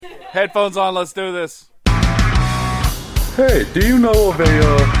Headphones on, let's do this. Hey, do you know of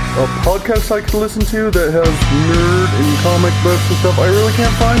a podcast I could listen to that has nerd and comic books and stuff? I really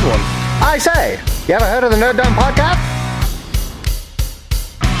can't find one. I say, you ever heard of the Nerd Dumb Podcast?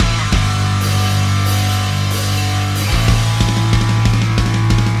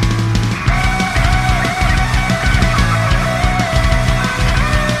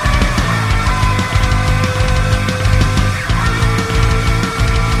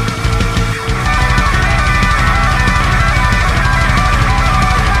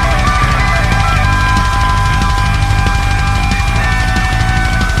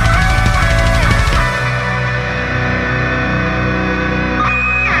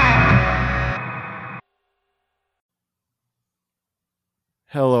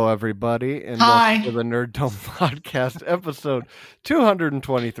 Hello, everybody, and welcome to the Nerd Dome Podcast, episode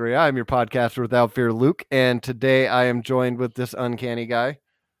 223. I'm your podcaster without fear, Luke, and today I am joined with this uncanny guy.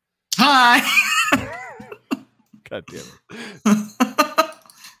 Hi. God damn it.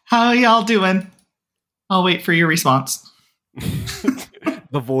 How y'all doing? I'll wait for your response.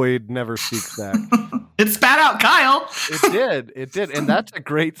 The void never speaks back. It spat out Kyle. It did, and that's a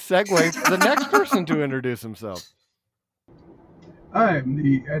great segue for the next person to introduce himself. I'm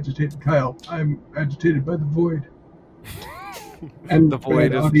the agitated Kyle. I'm agitated by the void. And the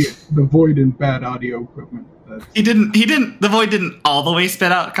void the void and bad audio equipment. He didn't the void didn't all the way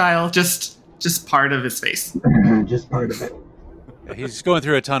spit out Kyle, just part of his face. Just part of it. He's going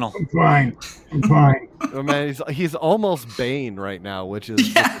through a tunnel. I'm fine. Oh man, he's almost Bane right now, which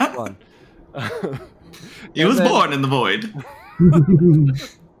is fun. He was born in the void.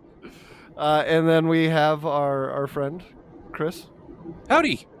 And then we have our friend Chris.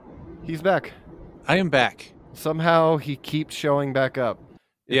 Howdy. He's back. I am back. Somehow he keeps showing back up.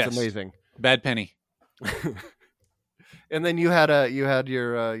 It's amazing. Bad penny. And then you had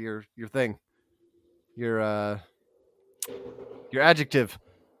your thing. Your adjective.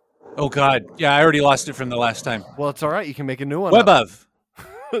 Oh God. Yeah, I already lost it from the last time. Well, it's all right. You can make a new one. Web of.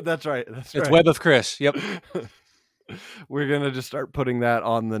 That's right. It's Web of Chris. Yep. We're going to just start putting that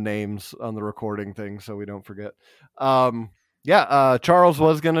on the names on the recording thing so we don't forget. Charles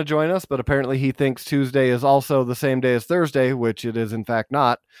was going to join us, but apparently he thinks Tuesday is also the same day as Thursday, which it is in fact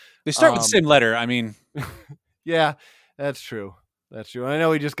not. They start with the same letter. I mean, yeah, that's true. That's true. I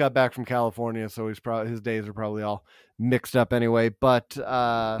know he just got back from California, so his days are probably all mixed up anyway. But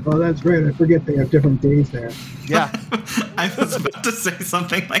well, that's great. I forget they have different days there. Yeah, I was about to say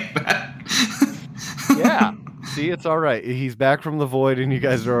something like that. Yeah. See, it's all right. He's back from the void, and you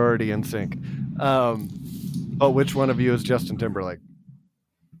guys are already in sync. But which one of you is Justin Timberlake?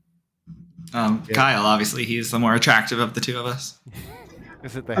 Kyle, obviously, he's the more attractive of the two of us.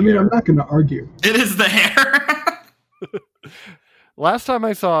 Is it the hair? I'm not going to argue. It is the hair. Last time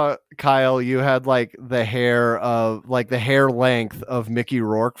I saw Kyle, you had the hair length of Mickey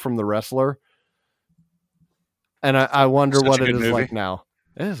Rourke from The Wrestler. And I wonder what it is movie. Like now.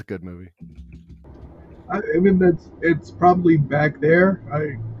 It is a good movie. I mean, it's probably back there.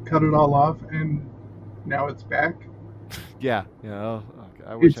 I cut it all off, and now it's back. Yeah. Okay.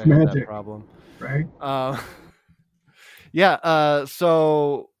 I wish I had that problem. Right?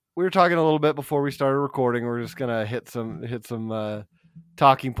 So we were talking a little bit before we started recording. We're just gonna hit some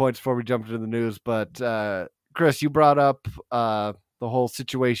talking points before we jump into the news. But Chris, you brought up the whole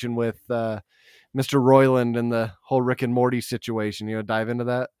situation with Mr. Roiland and the whole Rick and Morty situation. You know, dive into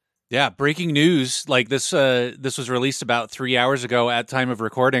that. Yeah, breaking news. Like this was released about 3 hours ago at time of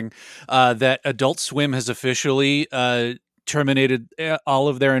recording. That Adult Swim has officially terminated all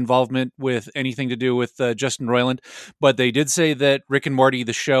of their involvement with anything to do with Justin Roiland, but they did say that Rick and Morty,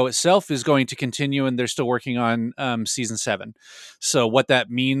 the show itself, is going to continue, and they're still working on season 7. So what that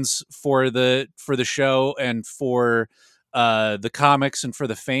means for the show and for the comics and for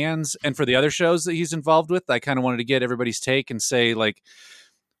the fans and for the other shows that he's involved with, I kind of wanted to get everybody's take and say like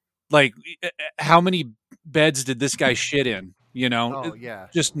how many beds did this guy shit in? You know, oh, yeah.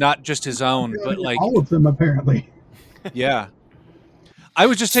 Just not just his own, but like all of them apparently. Yeah. I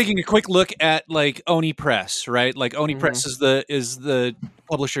was just taking a quick look at Oni Press, right? Like Oni Press is the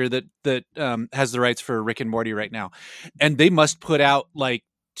publisher that has the rights for Rick and Morty right now. And they must put out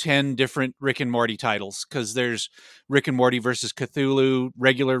 10 different Rick and Morty titles, because there's Rick and Morty versus Cthulhu,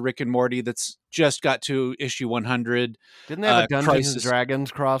 regular Rick and Morty that's just got to issue 100. Didn't they have a Dungeons and Dragons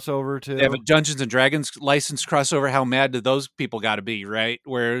crossover too? They have a Dungeons and Dragons licensed crossover. How mad did those people got to be, right?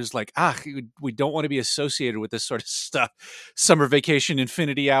 Whereas we don't want to be associated with this sort of stuff. Summer Vacation,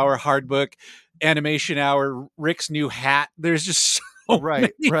 Infinity Hour, Hardbook, Animation Hour, Rick's New Hat. There's just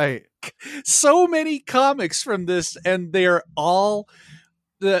right. So many comics from this, and they are all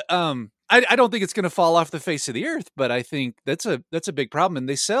I don't think it's going to fall off the face of the earth, but I think that's a big problem. And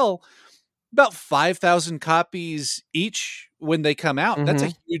they sell about 5,000 copies each when they come out. That's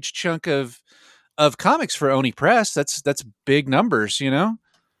a huge chunk of comics for Oni Press. That's big numbers,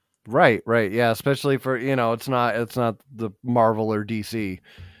 Right. Yeah, especially for, it's not the Marvel or DC.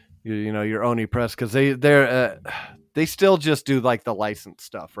 Your Oni Press, because they still just do like the licensed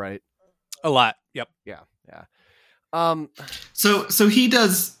stuff, right? A lot. Yep. Yeah. So he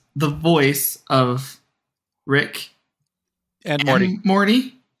does the voice of Rick and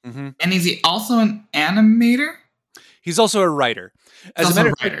Morty. Mm-hmm. And is he also an animator? He's also a writer. As a matter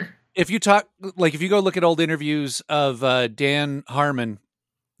of fact, writer. If you go look at old interviews of Dan Harmon,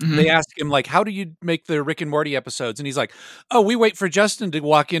 they ask him, like, how do you make the Rick and Morty episodes? And he's like, oh, we wait for Justin to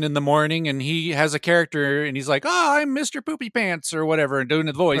walk in the morning, and he has a character, and he's like, oh, I'm Mr. Poopy Pants or whatever, and doing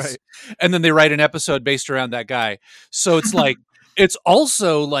the voice. Right. And then they write an episode based around that guy. So it's like, it's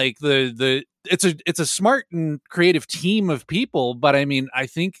also like it's a smart and creative team of people. But I mean, I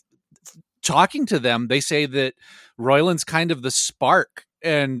think talking to them, they say that Roiland's kind of the spark,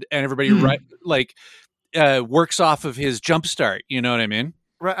 and everybody works off of his jumpstart. You know what I mean?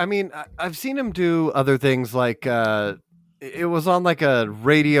 Right. I mean, I've seen him do other things, like it was on like a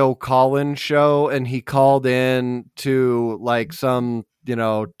radio call-in show, and he called in to like some,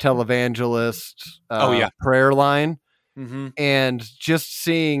 televangelist prayer line. Mm-hmm. And just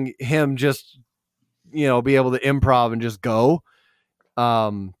seeing him just, be able to improv and just go.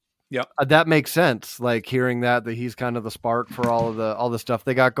 That makes sense. Like hearing that he's kind of the spark for all the stuff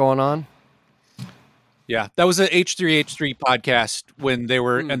they got going on. Yeah, that was a H3H3 podcast when they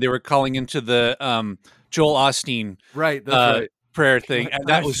were calling into the Joel Osteen prayer thing, and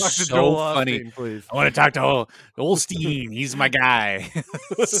that was so funny. Osteen, please. I want to talk to Osteen. He's my guy.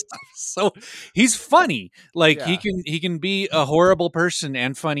 So he's funny. Like he can be a horrible person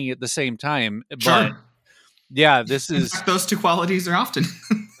and funny at the same time. But yeah, this is those two qualities are often.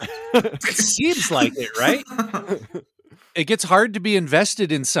 It seems like it, right? It gets hard to be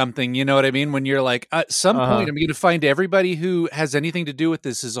invested in something, you know what I mean? When you're like, at some point, I'm going to find everybody who has anything to do with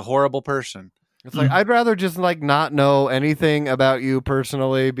this is a horrible person. It's like, I'd rather just like not know anything about you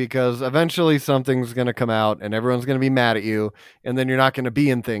personally, because eventually something's going to come out and everyone's going to be mad at you, and then you're not going to be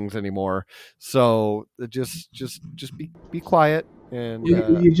in things anymore. So just be quiet. And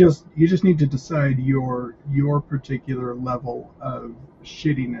you just need to decide your particular level of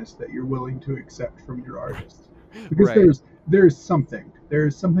shittiness that you're willing to accept from your artist. Because there's something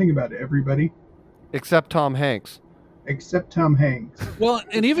about everybody except Tom Hanks. Well,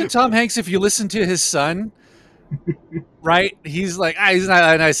 and even Tom Hanks, if you listen to his son, right? He's like, he's not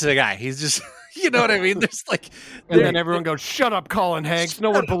a nice guy. He's just, you know what I mean? There's like, and then everyone goes, "Shut up, Colin Hanks.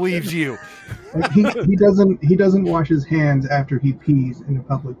 No one believes you." Like he doesn't wash his hands after he pees in a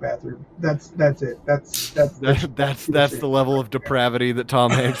public bathroom. That's it. That's the level of depravity that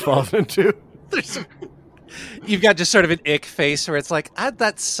Tom Hanks falls into. You've got just sort of an ick face where it's like,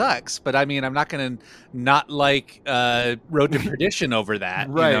 that sucks, but I mean, I'm not going to not like Road to Perdition over that.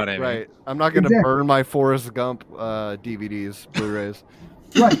 Right, you know what I mean? Right. I'm not going to burn my Forrest Gump DVDs, Blu-rays.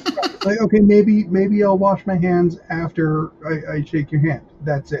 Right. Like, okay, maybe I'll wash my hands after I shake your hand.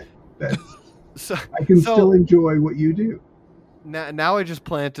 That's it. I can still enjoy what you do. Now I just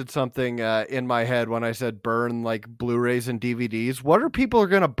planted something in my head when I said burn like Blu-rays and DVDs. What are people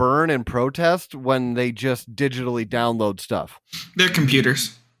going to burn and protest when they just digitally download stuff? Their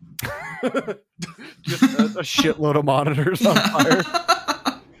computers. Just a shitload of monitors on fire.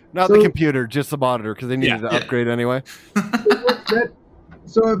 Not the computer, just the monitor, because they needed to upgrade anyway.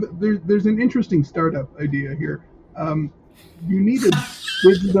 So there's an interesting startup idea here. You need a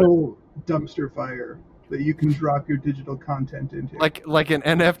digital dumpster fire that you can drop your digital content into, like an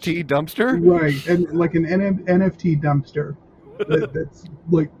NFT dumpster, right? And like an NFT dumpster that's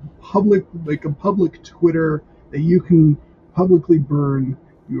like a public Twitter that you can publicly burn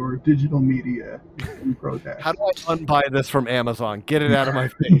your digital media in protest. How do I unbuy this from Amazon? Get it out of my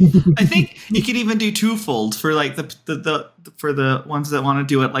face. I think you could even do twofold for like for the ones that want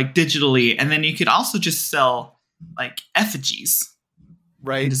to do it like digitally, and then you could also just sell like effigies.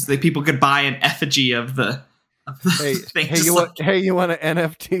 Right, just like people could buy an effigy of the thing. Hey, you want an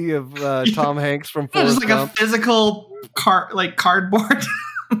NFT of Tom Hanks from Forrest Gump? A physical cardboard.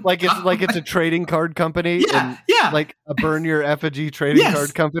 like it's a trading card company. Yeah. Like a burn your effigy trading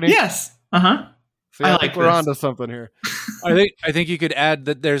card company. Yes. See, I think we're onto something here. I think you could add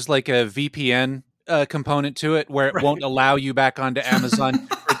that there's like a VPN component to it where it won't allow you back onto Amazon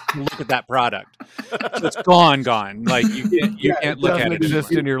look at that product. So it's gone. Like you can't look at doesn't it exist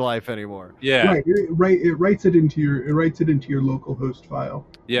anymore. in your life anymore. Yeah. Right. It writes it into your local host file.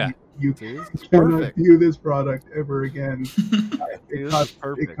 Yeah. You See, it's cannot perfect. view this product ever again. See, this is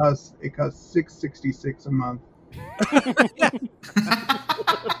perfect. It costs $6.66 a month.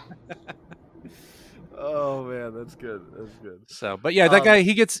 Oh man, that's good. That's good. So, but yeah, that guy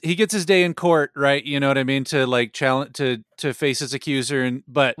he gets his day in court, right? You know what I mean? To like challenge to face his accuser,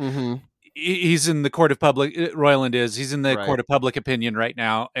 but he's in the court of public. Royland is. He's in the Right. court of public opinion right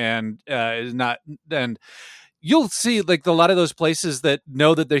now, and is not. And you'll see like a lot of those places that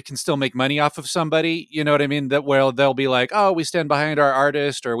know that they can still make money off of somebody. You know what I mean? That where they'll be like, oh, we stand behind our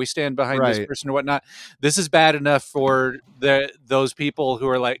artist, or we stand behind this person or whatnot. This is bad enough for those people who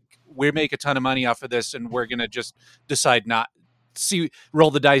are like, we make a ton of money off of this, and we're gonna just decide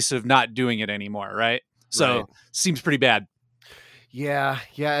roll the dice of not doing it anymore, right? So seems pretty bad. Yeah,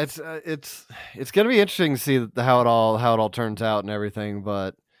 it's gonna be interesting to see how it all turns out and everything.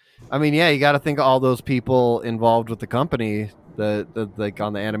 But I mean, yeah, you got to think of all those people involved with the company, the like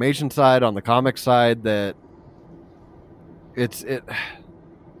on the animation side, on the comic side. That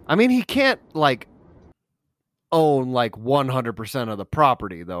I mean, he can't like own like 100% of the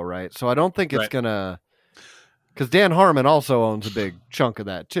property though, right? So I don't think it's gonna, because Dan Harmon also owns a big chunk of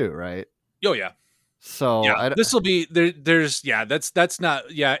that too, right? Oh yeah. So this will be there's that's not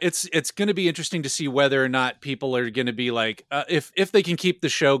it's going to be interesting to see whether or not people are going to be like if they can keep the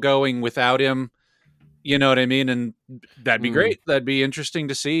show going without him, you know what I mean, and that'd be great. That'd be interesting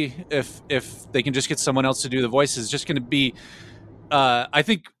to see if they can just get someone else to do the voices. Just going to be I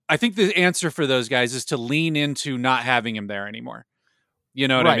think the answer for those guys is to lean into not having him there anymore. You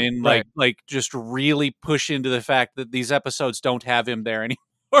know what I mean? Like just really push into the fact that these episodes don't have him there anymore.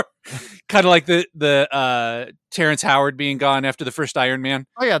 Kind of like the Terrence Howard being gone after the first Iron Man.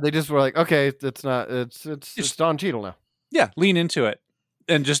 Oh yeah, they just were like, okay, it's Don Cheadle now. Yeah, lean into it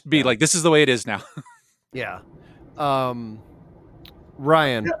and just be like, this is the way it is now. Yeah.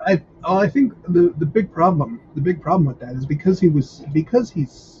 Ryan. Yeah, I think the big problem with that is because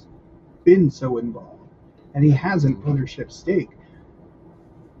he's been so involved and he has an ownership stake.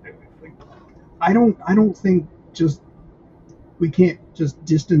 I don't think we can't just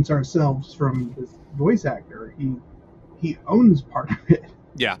distance ourselves from this voice actor. He owns part of it.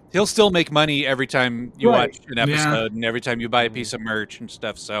 Yeah, he'll still make money every time you watch an episode and every time you buy a piece of merch and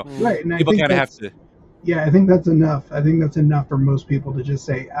stuff. So and people kind of have to. Yeah, I think that's enough. I think that's enough for most people to just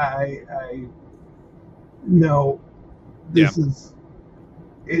say, I no, this is.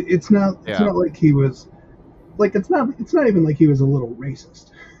 It's not like he was. Like it's not even like he was a little racist.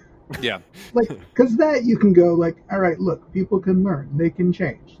 Yeah. Like, because that you can go like, all right, look, people can learn, they can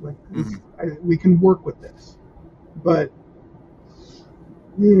change. Like, we can work with this. But,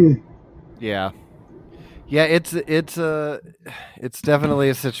 yeah, it's definitely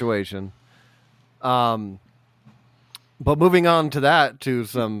a situation. But moving on to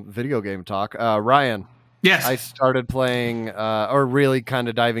some video game talk. Ryan. Yes. I started playing, or really kind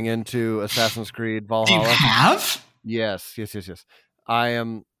of diving into Assassin's Creed Valhalla. Do you have? Yes.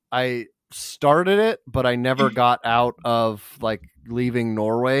 I started it, but I never got out of like leaving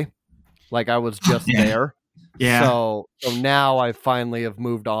Norway. Like I was just there. Yeah. So now I finally have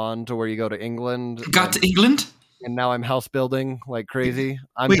moved on to where you go to England. Got to England? And now I'm house building like crazy.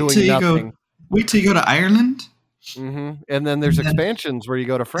 I'm doing nothing. Wait till you go to Ireland? Mm-hmm. And then there's expansions where you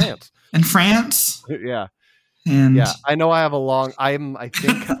go to France. And France? Yeah. And yeah, I know I have a long. I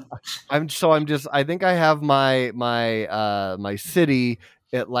think I have my city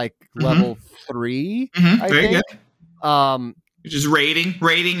at like level 3. Mm-hmm. I Very think. Good. You're just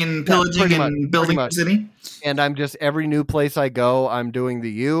raiding and pillaging and building the city. And I'm just every new place I go, I'm doing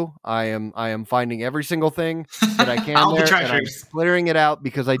the U. I am finding every single thing that I can All there, the and I'm clearing it out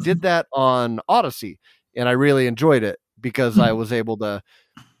because I did that on Odyssey, and I really enjoyed it because I was able to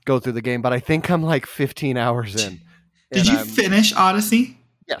go through the game. But I think I'm like 15 hours in. Did you finish Odyssey?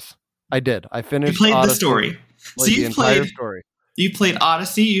 Yes, I did. I finished. You played Odyssey, the story. So you entire story. You played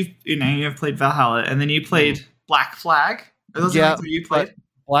Odyssey. You have played Valhalla, and then you played Black Flag. Are those the you played?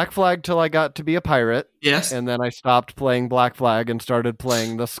 Black Flag till I got to be a pirate. Yes. And then I stopped playing Black Flag and started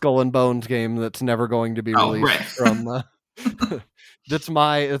playing the Skull and Bones game that's never going to be released from it's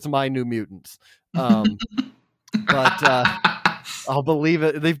my New Mutants. But I'll believe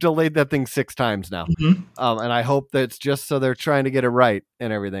it. They've delayed that thing 6 times now. Mm-hmm. And I hope that it's just so they're trying to get it right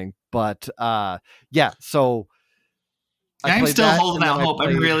and everything. But so I'm still holding out hope.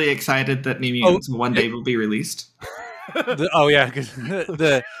 I'm really excited that New Mutants one day will be released. Oh yeah, 'cause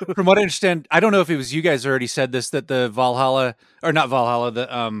from what I understand, I don't know if it was you guys already said this, that the Valhalla, or not Valhalla,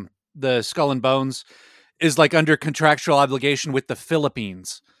 the Skull and Bones is like under contractual obligation with the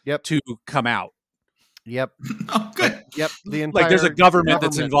Philippines Yep. to come out. Yep. Oh, good. Yep. The entire Like there's a government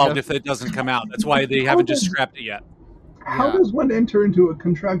that's involved just- if it doesn't come out. That's why they haven't just scrapped it yet. How Yeah. does one enter into a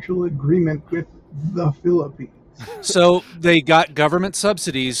contractual agreement with the Philippines? So they got government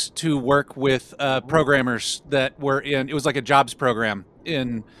subsidies to work with programmers that were in. It was like a jobs program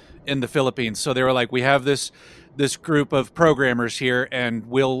in the Philippines. So they were like, we have this group of programmers here, and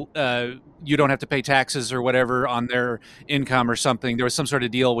we'll you don't have to pay taxes or whatever on their income or something. There was some sort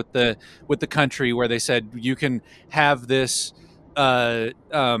of deal with the country where they said you can have this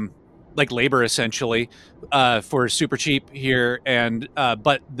like labor essentially for super cheap here, and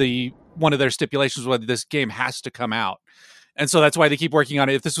but one of their stipulations was this game has to come out. And so that's why they keep working on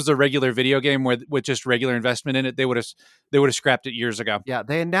it. If this was a regular video game with just regular investment in it, they would have scrapped it years ago. Yeah,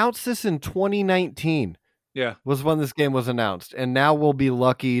 they announced this in 2019. Yeah. Was when this game was announced, and now we'll be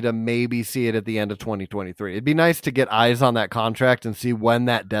lucky to maybe see it at the end of 2023. It'd be nice to get eyes on that contract and see when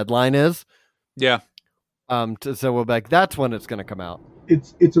that deadline is. Yeah. So we'll be like, that's when it's going to come out.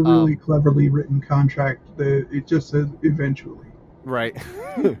 It's a really cleverly written contract. It just says eventually. Right.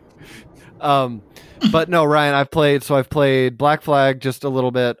 But no, Ryan, I've played Black Flag just a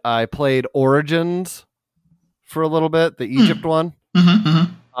little bit. I played Origins for a little bit, the Egypt one.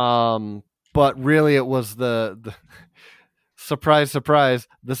 But really it was the surprise,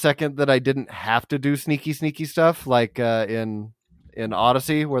 the second that I didn't have to do sneaky stuff like in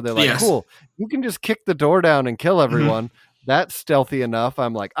Odyssey, where they're like, Yes. cool, you can just kick the door down and kill everyone. That's stealthy enough.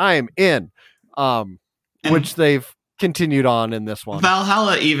 I'm like, I'm in. Which they've continued on in this one.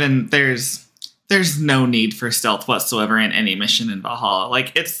 Valhalla, even there's no need for stealth whatsoever in any mission in Valhalla.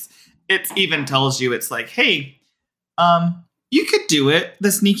 Like it even tells you, it's like, hey, you could do it the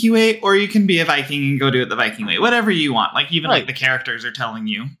sneaky way, or you can be a Viking and go do it the Viking way. Whatever you want. Like even like the characters are telling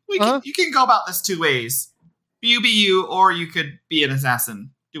you, you can go about this two ways. You be you, or you could be an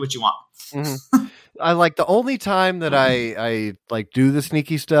assassin. Do what you want. Mm-hmm. I like the only time that I like do the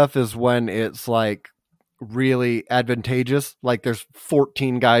sneaky stuff is when it's like really advantageous. Like there's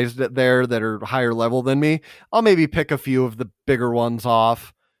 14 guys there that are higher level than me. I'll maybe pick a few of the bigger ones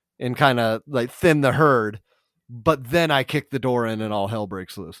off and kind of like thin the herd. But then I kick the door in and all hell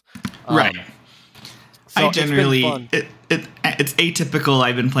breaks loose. Right. So I generally it's it's atypical.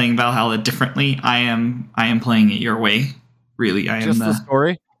 I've been playing Valhalla differently. I am playing it your way. Really, I am just the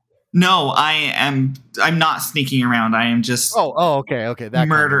story. No, I'm not sneaking around. I am just okay. That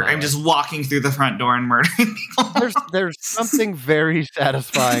murder. Kind of I'm just walking through the front door and murdering people. There's something very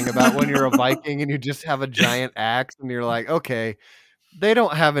satisfying about when you're a Viking and you just have a giant axe and you're like, okay, they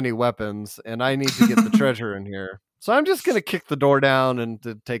don't have any weapons and I need to get the treasure in here. So I'm just going to kick the door down and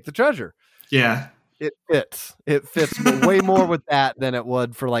to take the treasure. Yeah. It fits. It fits way more with that than it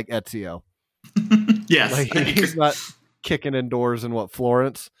would for like Ezio. Yes. Like he's not kicking in doors in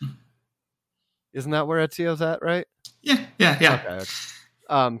Florence. Isn't that where Ezio's at, right? Yeah.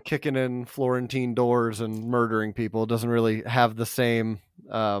 Okay. Kicking in Florentine doors and murdering people doesn't really have the same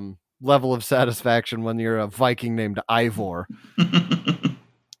level of satisfaction when you're a Viking named Ivor.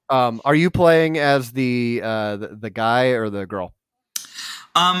 Are you playing as the guy or the girl?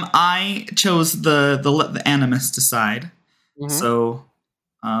 I chose the let the animus decide. Mm-hmm. So,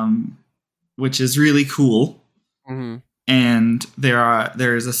 which is really cool. Mm-hmm. And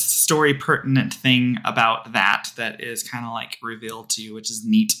there's a story pertinent thing about that is kind of like revealed to you, which is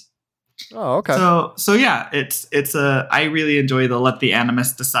neat. Oh, okay. So yeah, I really enjoy the let the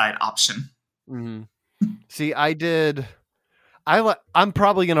animus decide option. Mm-hmm. See, I'm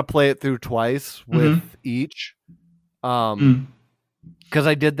probably gonna play it through twice with each, because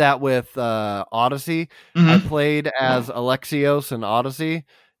I did that with Odyssey. I played as Alexios in Odyssey.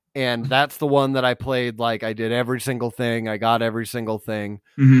 And that's the one that I played. Like I did every single thing. I got every single thing.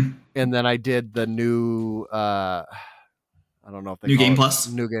 And then I did the new, I don't know if they New call Game it Plus.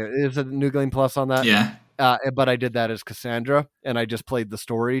 New Game. Is it New Game Plus on that? Yeah. But I did that as Cassandra and I just played the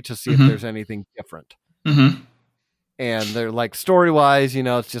story to see if there's anything different. And they're like story wise,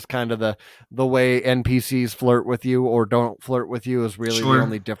 it's just kind of the way NPCs flirt with you or don't flirt with you is really the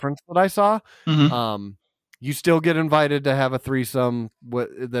only difference that I saw. You still get invited to have a threesome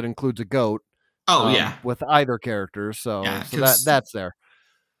that includes a goat. Oh yeah, with either character. So that's there.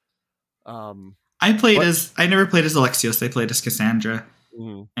 I never played as Alexios. I played as Cassandra,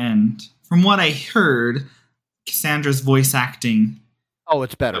 and from what I heard, Cassandra's voice acting. Oh,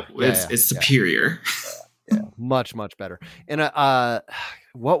 it's better. It's superior. Yeah, much better. And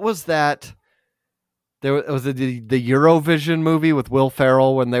what was that? there was the Eurovision movie with Will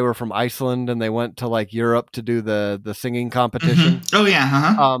Ferrell when they were from Iceland and they went to like Europe to do the singing competition. Mm-hmm. Oh yeah.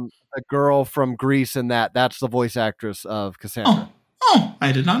 Uh-huh. The girl from Greece in that's the voice actress of Cassandra. Oh,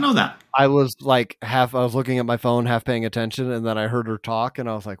 I did not know that. I was like I was looking at my phone, half paying attention, and then I heard her talk, and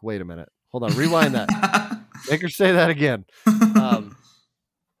I was like, wait a minute, hold on, rewind that, make her say that again.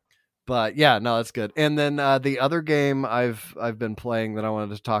 But yeah, no, that's good. And then the other game I've been playing that I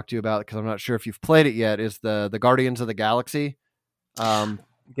wanted to talk to you about because I'm not sure if you've played it yet is the Guardians of the Galaxy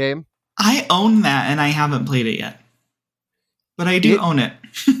game. I own that and I haven't played it yet, but I do own it.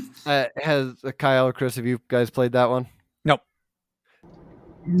 Has Kyle or Chris, have you guys played that one? Nope.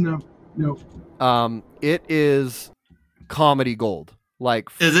 No. It is comedy gold. Like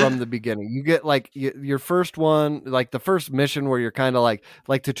is from it? The beginning, you get like your first one, like the first mission where you're kind of like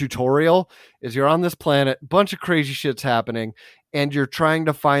the tutorial is you're on this planet, bunch of crazy shit's happening, and you're trying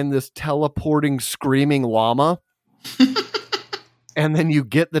to find this teleporting screaming llama. And then you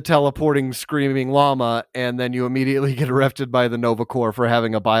get the teleporting screaming llama, and then you immediately get arrested by the Nova Corps for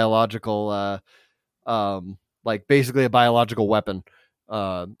having a biological, like basically a biological weapon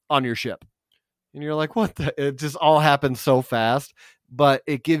on your ship. And you're like, what the? It just all happens so fast. But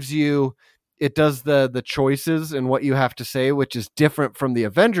it gives you, it does the choices and what you have to say, which is different from the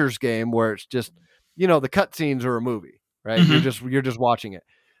Avengers game where it's just, the cutscenes are a movie, right? Mm-hmm. You're just watching it.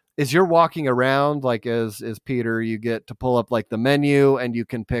 As you're walking around, like as Peter, you get to pull up like the menu and you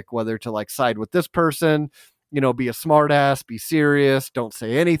can pick whether to like side with this person, be a smartass, be serious, don't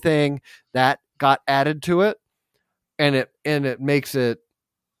say anything. That got added to it, and it makes it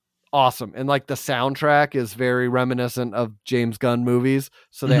awesome. And like the soundtrack is very reminiscent of James Gunn movies,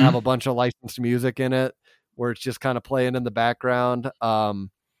 so they have a bunch of licensed music in it where it's just kind of playing in the background.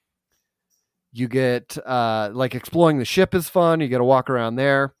 You get like exploring the ship is fun. You get to walk around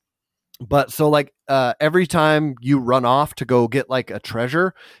there. But so like every time you run off to go get like a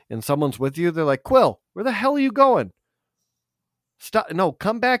treasure and someone's with you, they're like, Quill, where the hell are you going? Stop! No,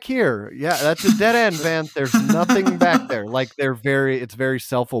 come back here. Yeah, that's a dead end, man. There's nothing back there. Like it's very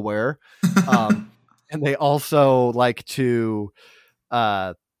self-aware. And they also like to,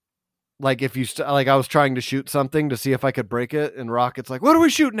 like if you, like I was trying to shoot something to see if I could break it, and Rocket's like, what are we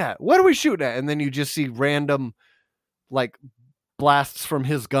shooting at? What are we shooting at? And then you just see random, like, blasts from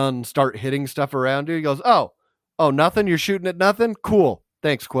his gun start hitting stuff around you. He goes, oh, nothing. You're shooting at nothing. Cool.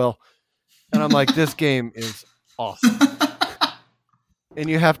 Thanks, Quill. And I'm like, this game is awesome. And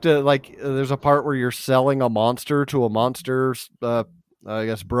you have to like, there's a part where you're selling a monster to a monster, I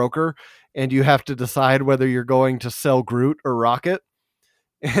guess, broker, and you have to decide whether you're going to sell Groot or Rocket.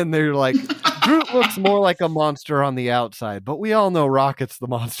 And they're like, Groot looks more like a monster on the outside, but we all know Rocket's the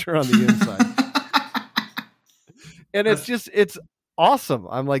monster on the inside. And it's awesome.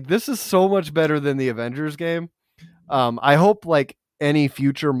 I'm like, this is so much better than the Avengers game. I hope like any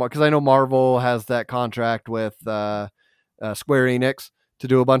future, because I know Marvel has that contract with Square Enix to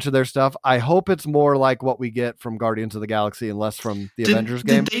do a bunch of their stuff. I hope it's more like what we get from Guardians of the Galaxy and less from the Avengers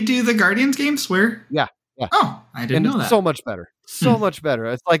game. Did they do the Guardians game? Swear? Yeah. Oh, I didn't know that. So much better. So much better.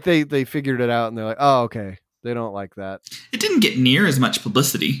 It's like they figured it out and they're like, oh, okay. They don't like that. It didn't get near as much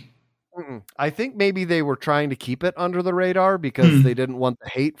publicity. I think maybe they were trying to keep it under the radar because they didn't want the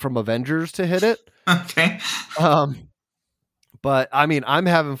hate from Avengers to hit it. Okay. But I mean, I'm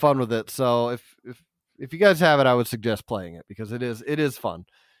having fun with it. So if you guys have it, I would suggest playing it because it is fun.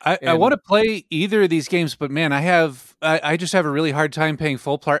 I want to play either of these games, but man, I just have a really hard time paying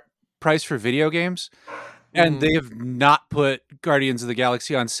full price for video games, and they have not put Guardians of the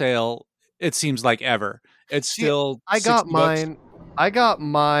Galaxy on sale. It seems like ever. It's still. I got mine. I got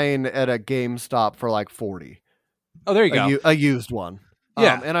mine at a GameStop for like $40. Oh, there you go. A used one.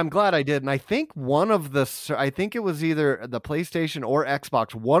 Yeah, and I'm glad I did. And I think I think it was either the PlayStation or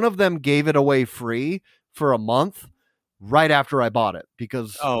Xbox. One of them gave it away free for a month right after I bought it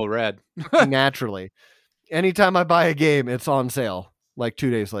because rad. Naturally, anytime I buy a game, it's on sale like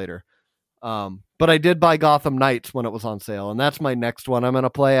 2 days later. But I did buy Gotham Knights when it was on sale, and that's my next one I'm going to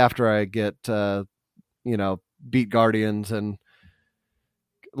play after I get beat Guardians, and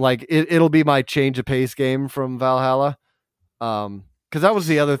like it'll be my change of pace game from Valhalla. Because that was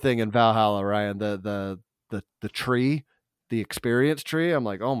the other thing in Valhalla, Ryan, the tree, the experience tree. I'm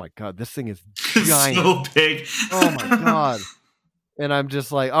like, oh my god, this thing is giant, so big. Oh my god. And I'm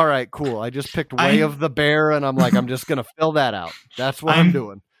just like, all right, cool. I just picked Way of the Bear, and I'm like, I'm just gonna fill that out. That's what I'm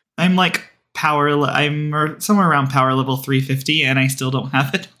doing. I'm like I'm somewhere around power level 350, and I still don't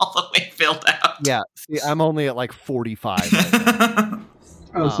have it all the way filled out. Yeah, see, I'm only at like 45. Right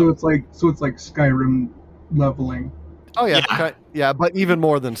now. So it's like Skyrim leveling. Oh yeah, yeah, but even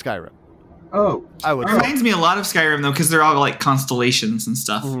more than Skyrim. Oh, I would. It reminds me a lot of Skyrim though, because they're all like constellations and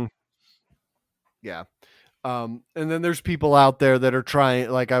stuff. Mhm. Yeah. And then there's people out there that are trying.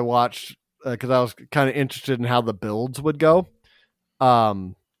 Like I watched because I was kind of interested in how the builds would go.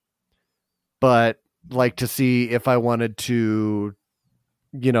 But like to see if I wanted to,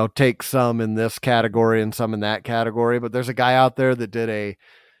 take some in this category and some in that category. But there's a guy out there that did a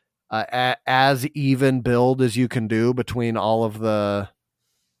as even build as you can do between all of the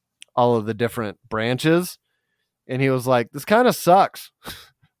different branches, and he was like, "This kind of sucks.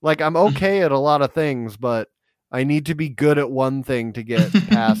 Like I'm okay at a lot of things, but I need to be good at one thing to get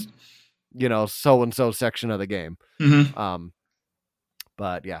past, so and so section of the game." Mm-hmm.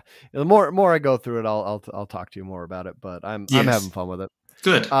 But yeah, the more I go through it, I'll talk to you more about it. But I'm having fun with it.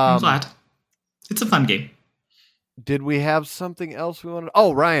 Good. I'm glad. It's a fun game. Did we have something else we wanted?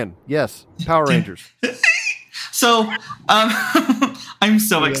 Oh, Ryan, yes, Power Rangers. So, I'm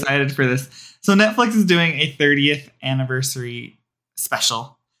so excited for this. So Netflix is doing a 30th anniversary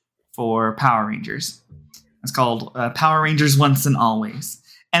special for Power Rangers. It's called Power Rangers Once and Always.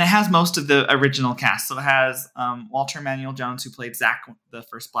 And it has most of the original cast. So it has Walter Emmanuel Jones, who played Zack, the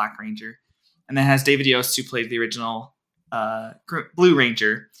first Black Ranger. And then it has David Yost, who played the original Blue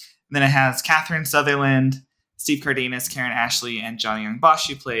Ranger. And then it has Catherine Sutherland, Steve Cardenas, Karen Ashley, and Johnny Young Bosch,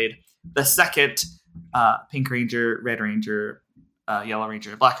 who played the second Pink Ranger, Red Ranger, Yellow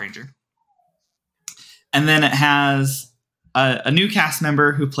Ranger, Black Ranger. And then it has a new cast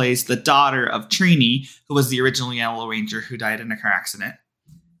member who plays the daughter of Trini, who was the original Yellow Ranger who died in a car accident.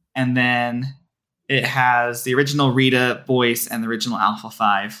 And then it has the original Rita voice and the original Alpha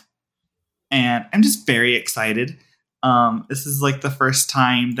 5. And I'm just very excited. This is like the first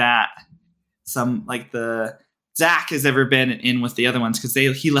time that the Zach has ever been in with the other ones, because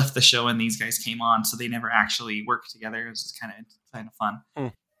he left the show and these guys came on, so they never actually worked together. It was just kind of fun.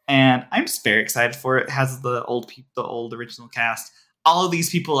 And I'm just very excited for it. It has the old original cast. All of these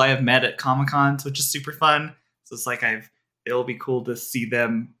people I have met at Comic-Cons, which is super fun. So it's like it'll be cool to see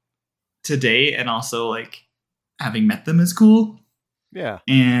them today, and also like having met them is cool. Yeah.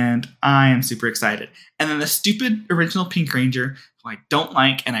 And I am super excited. And then the stupid original Pink Ranger, who I don't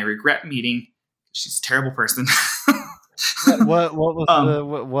like and I regret meeting. She's a terrible person. What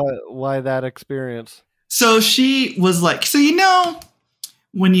was why that experience? So she was like,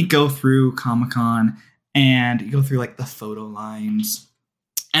 when you go through Comic-Con and you go through like the photo lines,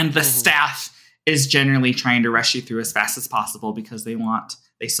 and the staff is generally trying to rush you through as fast as possible because they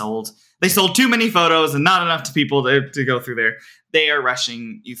sold too many photos and not enough to people to go through there. They are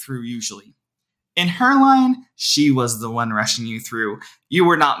rushing you through usually. In her line, she was the one rushing you through. You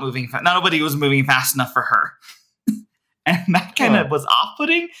were not moving. Nobody was moving fast enough for her. And that kind of was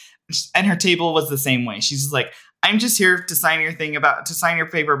off-putting. And her table was the same way. She's just like, I'm just here to sign your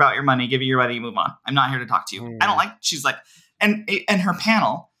paper about your money, give you your money, move on. I'm not here to talk to you. I don't like, she's like, and her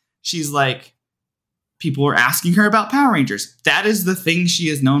panel, she's like, people were asking her about Power Rangers. That is the thing she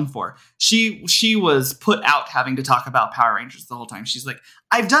is known for. She was put out having to talk about Power Rangers the whole time. She's like,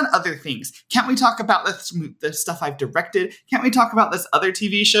 I've done other things. Can't we talk about the stuff I've directed? Can't we talk about this other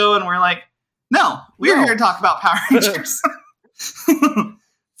TV show? And we're like, no, we're here to talk about Power Rangers. So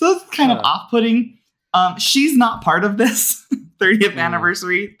it's kind of off-putting. She's not part of this 30th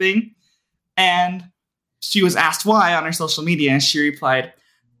anniversary thing. And she was asked why on her social media, and she replied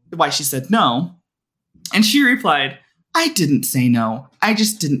why she said no. And she replied, I didn't say no. I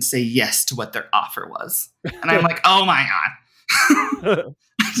just didn't say yes to what their offer was. And I'm like, oh my God.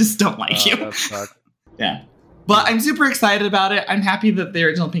 I just don't like you. Yeah. But I'm super excited about it. I'm happy that the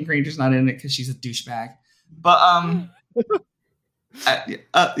original Pink Ranger's not in it because she's a douchebag. But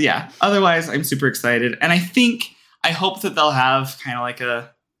yeah. Otherwise, I'm super excited. And I hope that they'll have kind of like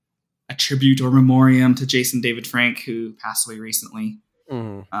a tribute or memoriam to Jason David Frank, who passed away recently.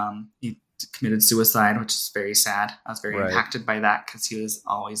 He committed suicide, which is very sad. I was very impacted by that because he was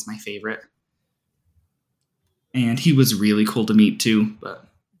always my favorite. And he was really cool to meet too. But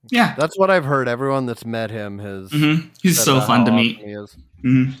yeah. That's what I've heard. Everyone that's met him has he's so fun to meet. He is.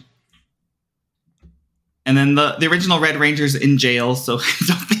 And then the original Red Ranger's in jail, so I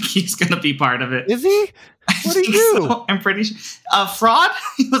don't think he's going to be part of it. Is he? What did he do? So. I'm pretty sure. Fraud?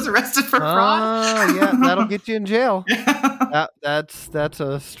 He was arrested for fraud? Yeah, that'll get you in jail. That's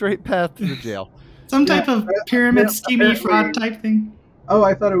a straight path to the jail. Some type of pyramid schemey fraud type thing. Oh,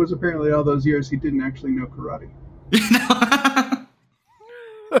 I thought it was apparently all those years he didn't actually know karate.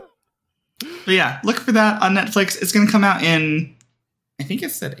 But yeah, look for that on Netflix. It's going to come out in, I think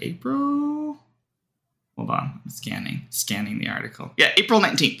it said April. Hold on, I'm scanning the article. Yeah, April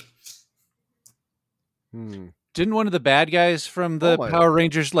 19th. Didn't one of the bad guys from the my- Power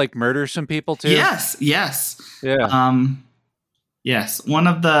Rangers like murder some people too? Yes. Yeah. Yes. One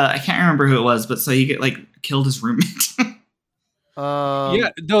of the I can't remember who it was, but so he get like killed his roommate. Yeah.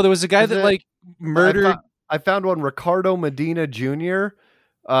 No, there was a guy is that it- like murdered. I found one, Ricardo Medina Jr.,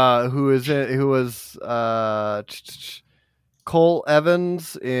 who was Cole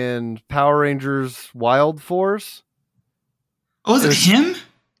Evans in Power Rangers Wild Force. Oh, was it him?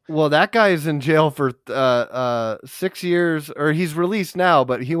 Well, that guy is in jail for 6 years, or he's released now,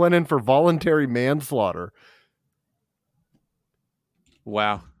 but he went in for voluntary manslaughter.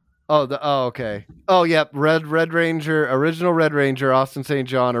 Wow. Okay. Oh, yep. Red Ranger, original Red Ranger, Austin St.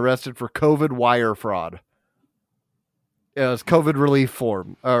 John, arrested for COVID wire fraud. It was COVID relief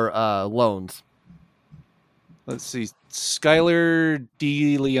form or loans. Let's see. Skylar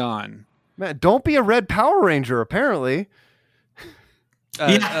D. Leon. Man, don't be a Red Power Ranger. Apparently,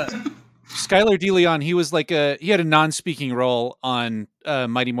 Skylar D. Leon, he was like he had a non-speaking role on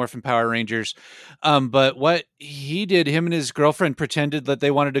Mighty Morphin Power Rangers. But what he did, him and his girlfriend pretended that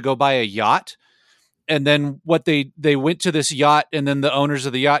they wanted to go buy a yacht. And then what they went to this yacht, and then the owners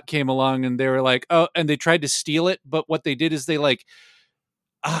of the yacht came along and they were like, oh, and they tried to steal it. But what they did is they like,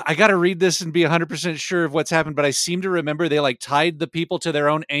 I got to read this and be 100% sure of what's happened. But I seem to remember they like tied the people to their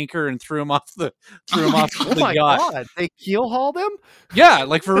own anchor and threw them off the yacht. God, they keel hauled him. Yeah,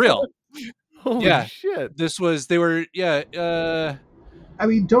 like for real. Holy Yeah. shit! I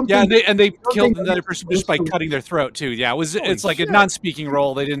mean, don't Yeah, think, they don't killed think another person just by cutting their throat too. Yeah, it's like shit. a non-speaking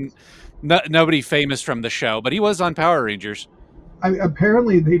role. They didn't. Nobody famous from the show, but he was on Power Rangers.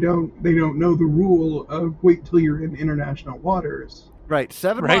 apparently they don't know the rule of wait till you're in international waters. Right,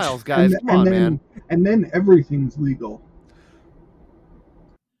 7 Right. miles, guys. Come on, man. And then everything's legal.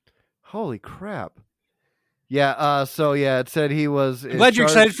 Holy crap! Yeah. So yeah, it said he was. I'm glad you're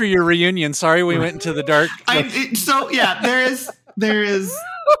excited for your reunion. Sorry we went into the dark. There's.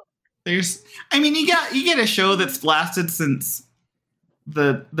 I mean, you get a show that's lasted since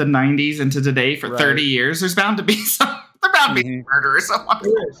the 90s into today for 30 years. There's bound to be some. They're bound to be murderers.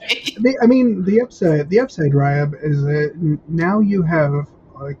 I mean, the upside, Ryab, is that now you have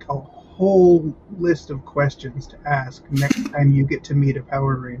like a whole list of questions to ask next time you get to meet a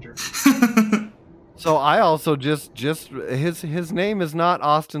Power Ranger. So I also just his name is not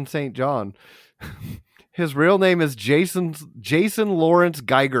Austin St. John. His real name is Jason Lawrence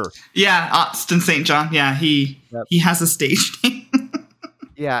Geiger. Yeah, Austin St. John. Yeah, he has a stage name.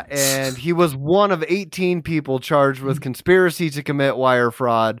 Yeah, and he was one of 18 people charged with conspiracy to commit wire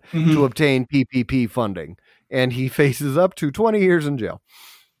fraud to obtain PPP funding, and he faces up to 20 years in jail.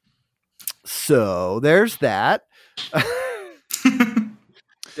 So there's that.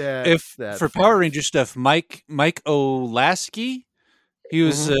 For Power Ranger stuff, Mike Olasky, he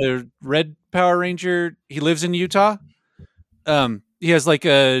was a Red Power Ranger. He lives in Utah. He has like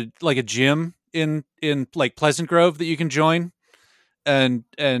a gym in like Pleasant Grove that you can join and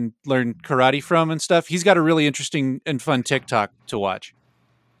learn karate from and stuff. He's got a really interesting and fun TikTok to watch.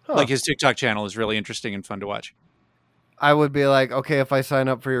 Huh. Like his TikTok channel is really interesting and fun to watch. I would be like, okay, if I sign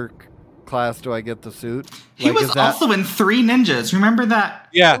up for your class, do I get the suit? He was also in Three Ninjas. Remember that?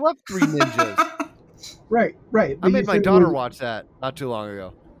 Yeah. I love Three Ninjas. Right. I But made you my said daughter watch that not too long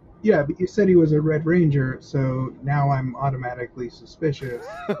ago. Yeah, but you said he was a Red Ranger, so now I'm automatically suspicious.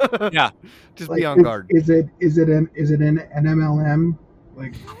 Yeah. Just Like, be on guard. Is it an MLM?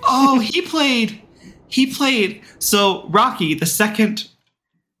 Like, Oh, he played. So Rocky, the second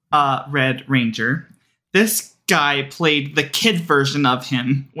Red Ranger, this guy played the kid version of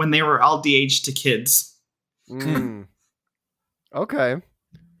him when they were all de-aged to kids. Okay.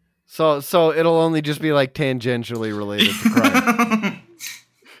 So it'll only just be like tangentially related to crime.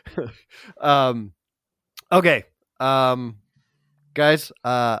 Okay. Guys,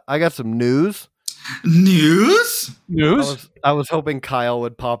 I got some news. News? I was hoping Kyle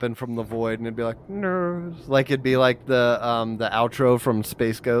would pop in from the void and it'd be like news, like it'd be like the outro from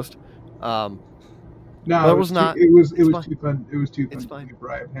Space Ghost. no, it was not. It was fine. too fun. It was too fun. It's fine. To keep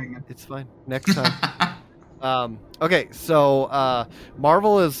Ryab hanging. It's fine. Next time. Okay, so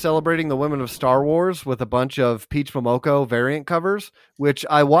Marvel is celebrating the women of Star Wars with a bunch of Peach Momoko variant covers, which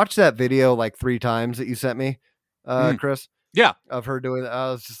I watched that video like 3 times that you sent me, Chris. Yeah. Of her doing that.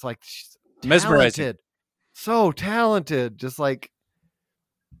 I was just like, she's Mesmerizing. talented. So talented. Just like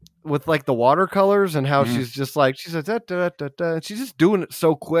with like the watercolors and how she's just like, she's like, da, da, da, da, and she's just doing it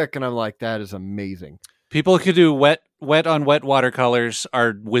so quick. And I'm like, that is amazing. People who do wet on wet watercolors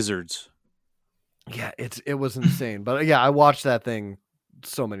are wizards. Yeah, it was insane. But yeah, I watched that thing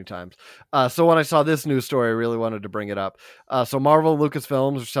so many times. So when I saw this news story, I really wanted to bring it up. So Marvel and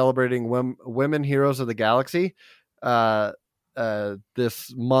Lucasfilms are celebrating Women Heroes of the Galaxy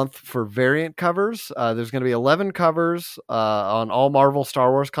this month for variant covers. There's going to be 11 covers on all Marvel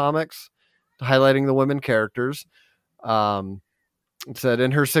Star Wars comics, highlighting the women characters. It said, in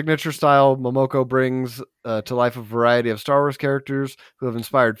her signature style, Momoko brings to life a variety of Star Wars characters who have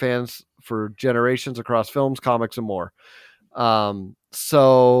inspired fans for generations across films, comics, and more.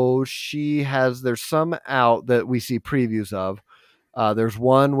 So there's some out that we see previews of. There's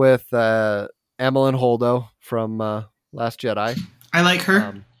one with Emmeline Holdo from Last Jedi. I like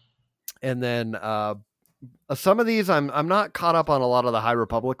her. And then some of these, I'm not caught up on a lot of the High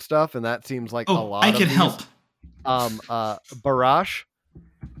Republic stuff, and that seems like a lot. I can help. Barash.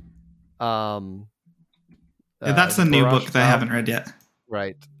 That's a new Barash book that I haven't read yet.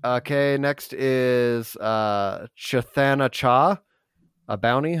 Right. Okay. Next is Chathana Cha, a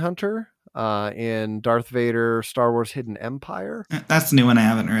bounty hunter in Darth Vader Star Wars Hidden Empire. That's a new one I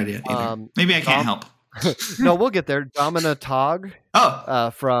haven't read yet either. Maybe I can't help. No, we'll get there. Domina Tog.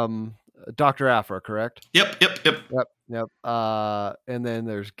 From Dr. Aphra, correct? Yep. And then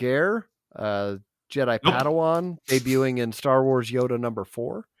there's Gare, Jedi Padawan, debuting in Star Wars Yoda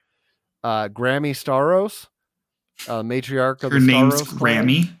 #4. Grammy Staros, matriarch of her the name's Staros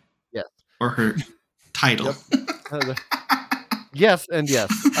Grammy. clan. Yes. Or her title. Yes, and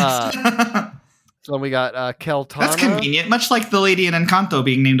yes. So we got Keltana. That's convenient, much like the lady in Encanto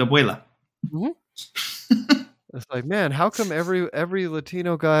being named Abuela. Mm-hmm. It's like, man, how come every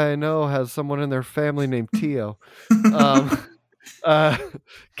Latino guy I know has someone in their family named Tio?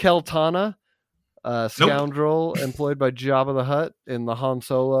 Keltana, scoundrel employed by Jabba the Hutt in the Han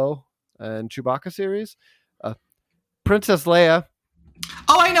Solo and Chewbacca series. Princess Leia.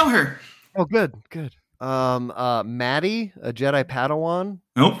 Oh, I know her. Oh, good. Maddie, a Jedi Padawan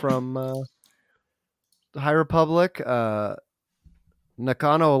from the High Republic.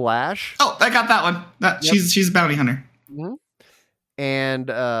 Nakano Lash. Oh, I got that one. She's a bounty hunter. Mm-hmm. And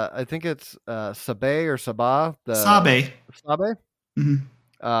I think it's Sabe or Sabah. Sabe.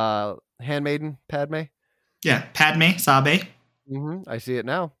 Mm-hmm. Handmaiden Padme. Yeah, Padme Sabe. Mm-hmm. I see it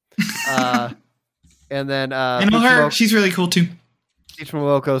now. And then I know her. She's really cool too. Peach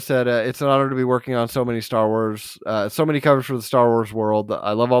Momoko said, it's an honor to be working on so many Star Wars, so many covers for the Star Wars world.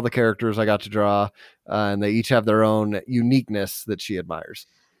 I love all the characters I got to draw, and they each have their own uniqueness that she admires.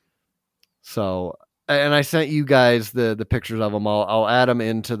 So, and I sent you guys the pictures of them. I'll add them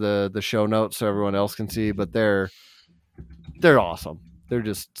into the show notes so everyone else can see, but they're awesome. They're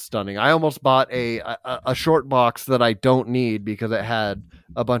just stunning. I almost bought a short box that I don't need because it had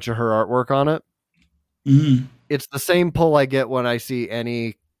a bunch of her artwork on it. Mm-hmm. It's the same pull I get when I see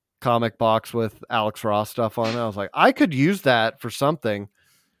any comic box with Alex Ross stuff on it. I was like, I could use that for something,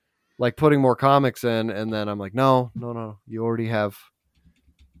 like putting more comics in. And then I'm like, no. You already have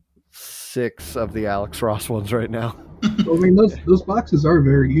 6 of the Alex Ross ones right now. Well, I mean, those boxes are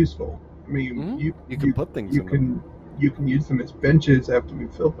very useful. I mean, Mm-hmm. you can put things in them. You can use them as benches after you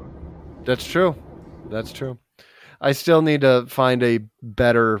fill them. That's true. I still need to find a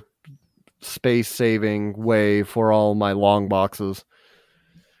better space saving way for all my long boxes.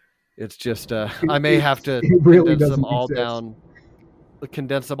 It's just I may have to condense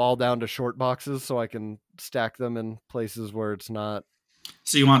them all down to short boxes so I can stack them in places where it's not.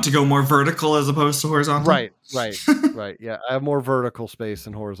 So you want to go more vertical as opposed to horizontal? Right. Yeah, I have more vertical space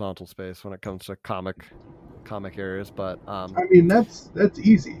and horizontal space when it comes to comic areas, but I mean that's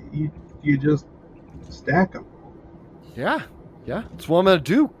easy. You just stack them. Yeah, it's what I'm gonna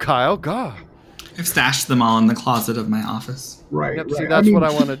do, Kyle. God, I've stashed them all in the closet of my office. Right. Yep, right. See, that's what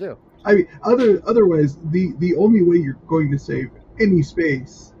I want to do. I mean, otherwise, the only way you're going to save any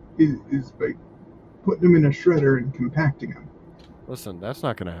space is by putting them in a shredder and compacting them. Listen, that's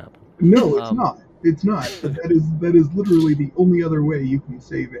not going to happen. No, it's not. It's not. But that is literally the only other way you can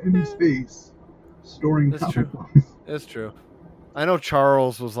save any space storing comic books. It's true. I know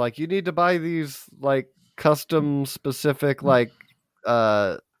Charles was like, you need to buy these like custom specific like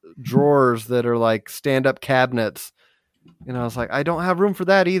drawers that are like stand-up cabinets. And I was like, I don't have room for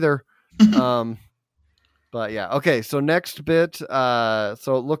that either. But yeah. Okay. So next bit. So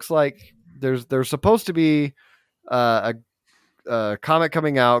it looks like there's supposed to be a comic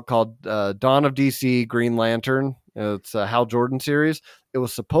coming out called Dawn of DC Green Lantern. It's a Hal Jordan series. It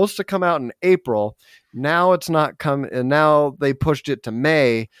was supposed to come out in April. Now it's not come, and now they pushed it to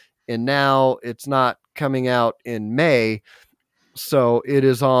May, and now it's not coming out in May. So it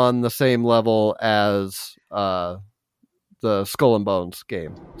is on the same level as the Skull and Bones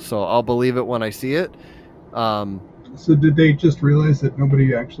game. So I'll believe it when I see it. So did they just realize that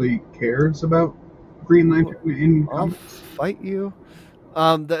nobody actually cares about Green Lantern in I'll comics? fight you.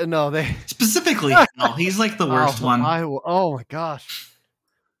 No, they Specifically, Hal. He's like the worst one. Oh my gosh,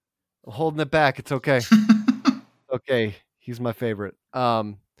 I'm holding it back. It's okay. Okay, he's my favorite.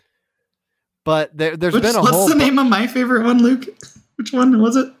 But there's been a what's whole. the name of my favorite one, Luke? Which one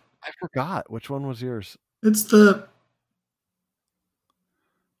was it? I forgot which one was yours. It's the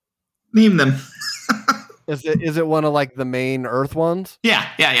name them. Is it one of like the main Earth ones?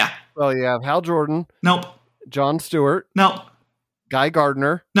 Yeah. Well, you have Hal Jordan, Nope. John Stewart, Nope. Guy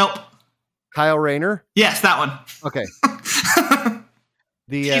Gardner, Nope. Kyle Rayner. Yes, that one. Okay.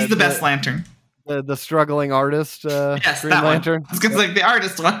 He's the best Lantern. The struggling artist. Yes, Green that Lantern. one. I was gonna say the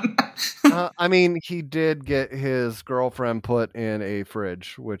artist one. I mean, he did get his girlfriend put in a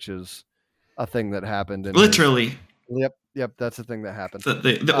fridge, which is a thing that happened. Literally. Yep, that's a thing that happened.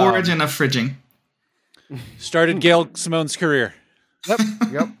 The origin of fridging. Started Gail Simone's career.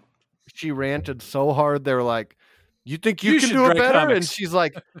 Yep. She ranted so hard, they were like, "You think you can should do it write better?" comics. And she's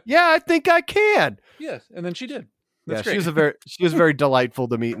like, "Yeah, I think I can." Yes, and then she did. Yeah, That's great. she was very delightful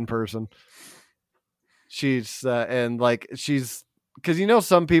to meet in person. She's and like she's because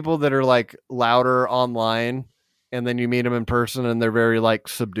some people that are like louder online, and then you meet them in person and they're very like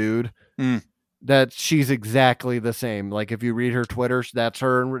subdued. That she's exactly the same. Like if you read her Twitter, that's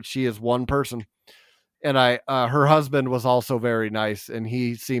her, and she is one person. And her husband was also very nice, and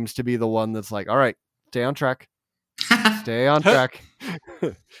he seems to be the one that's like, all right, stay on track. Stay on track.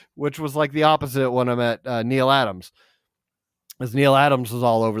 Which was like the opposite when I met Neil Adams. As Neil Adams was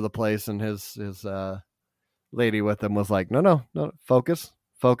all over the place, and his lady with him was like, no, focus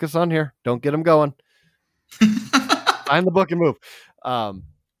on here. Don't get him going. Find the book and move.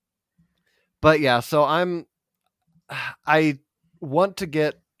 But yeah, so I want to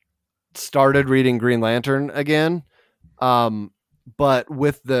get started reading Green Lantern again. But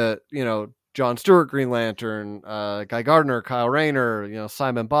with the, John Stewart Green Lantern, Guy Gardner, Kyle Rayner,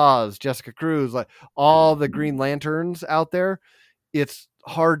 Simon Boz, Jessica Cruz, like all the Green Lanterns out there, it's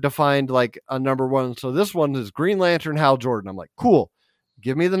hard to find like a number one. So this one is Green Lantern Hal Jordan. I'm like, cool.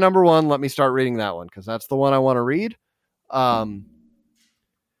 Give me the number one. Let me start reading that one because that's the one I want to read. But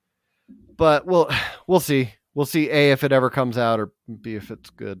we'll see. We'll see A, if it ever comes out, or B, if it's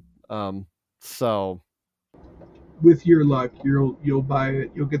good. So with your luck, you'll buy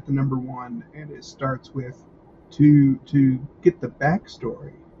it. You'll get the number one, and it starts with to get the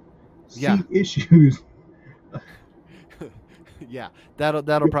backstory. See issues. Yeah, that'll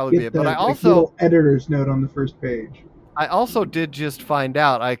probably be it. But I also little editor's note on the first page. I also did just find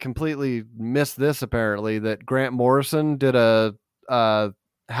out. I completely missed this. Apparently, that Grant Morrison did a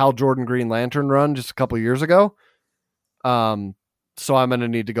Hal Jordan Green Lantern run just a couple years ago. So I'm gonna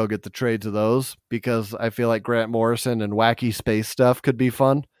need to go get the trades of those because I feel like Grant Morrison and wacky space stuff could be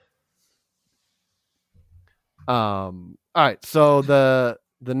fun. All right, so the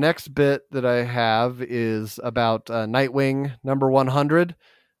next bit that I have is about Nightwing number 100.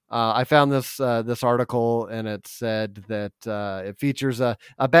 I found this article, and it said that it features a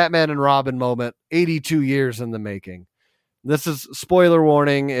Batman and Robin moment 82 years in the making. This is spoiler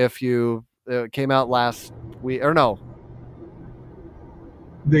warning if you came out last week or no.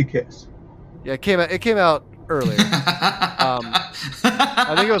 They kiss. Yeah, it came out earlier.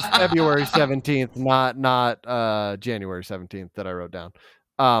 I think it was February 17th, not January 17th that I wrote down.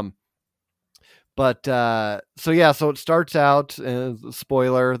 So it starts out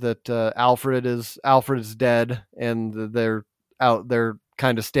spoiler that Alfred is dead, and they're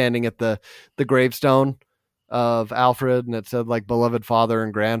kind of standing at the gravestone of Alfred, and it said like beloved father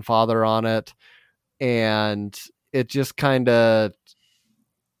and grandfather on it, and it just kind of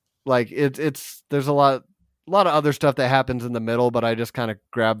like it's there's a lot of other stuff that happens in the middle, but I just kind of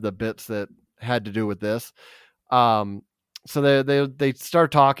grabbed the bits that had to do with this. So they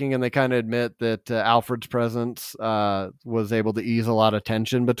start talking, and they kind of admit that Alfred's presence was able to ease a lot of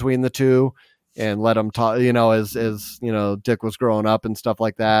tension between the two and let them talk, as Dick was growing up and stuff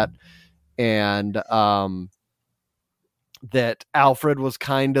like that. And that Alfred was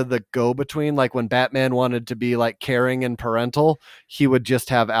kind of the go-between. Like when Batman wanted to be like caring and parental, he would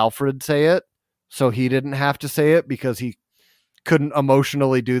just have Alfred say it. So he didn't have to say it because he couldn't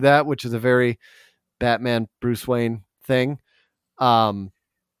emotionally do that, which is a very Batman Bruce Wayne thing. And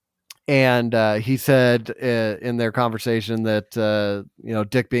he said in their conversation that,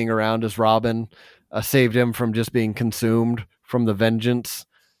 Dick being around as Robin saved him from just being consumed from the vengeance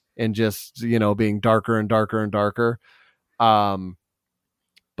and just, being darker and darker and darker.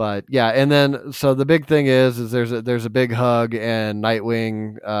 But yeah, and then so the big thing is there's a big hug, and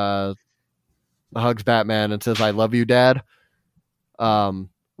Nightwing hugs Batman and says, "I love you, Dad."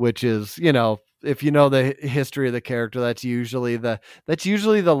 Which is, if you know the history of the character, that's usually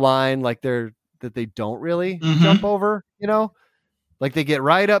the line like that they don't really jump over, like they get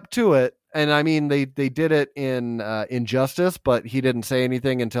right up to it. And I mean, they did it in Injustice, but he didn't say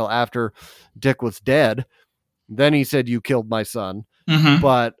anything until after Dick was dead. Then he said, "You killed my son." Mm-hmm.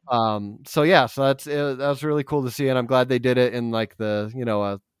 But so that was really cool to see, and I'm glad they did it in like the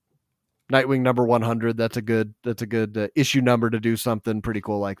Nightwing number 100. That's a good issue number to do something pretty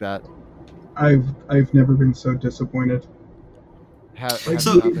cool like that. I've never been so disappointed.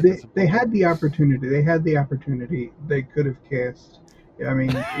 They had the opportunity. They could have cast. I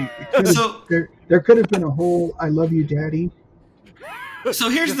mean, there could have been a whole "I love you, Daddy." So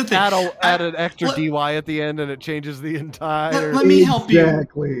here's the thing: add an extra DY at the end, and it changes the entire. Let me help you.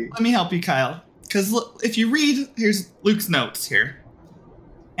 Exactly. Let me help you, Kyle. Because if you read, here's Luke's notes here.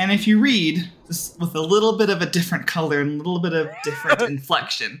 And if you read this with a little bit of a different color and a little bit of different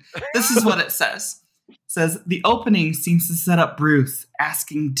inflection, this is what it says. It says, the opening seems to set up Bruce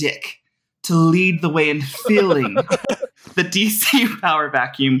asking Dick to lead the way in filling the DC power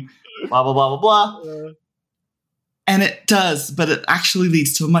vacuum, blah, blah, blah, blah, blah. And it does, but it actually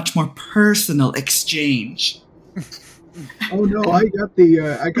leads to a much more personal exchange. Oh no! I got the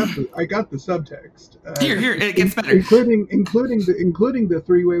subtext. Here, it gets better. Including the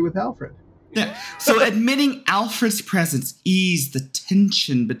three-way with Alfred. Yeah. So admitting Alfred's presence eased the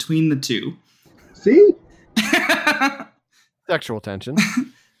tension between the two. See? Sexual tension.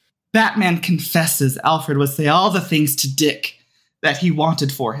 Batman confesses Alfred would say all the things to Dick that he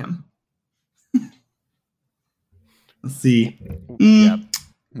wanted for him. Let's see. Yeah.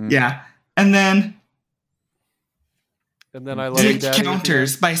 And then I love Dick Daddy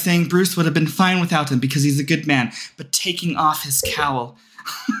counters by saying Bruce would have been fine without him because he's a good man, but taking off his cowl.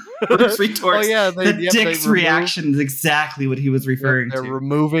 Bruce retorts that Dick's reaction is exactly what he was referring to. They're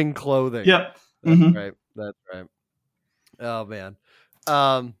removing clothing. Yep. That's right. Oh, man.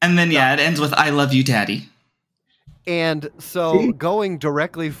 And then, it ends with, "I love you, Daddy." And so going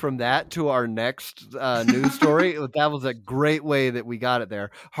directly from that to our next news story, that was a great way that we got it there.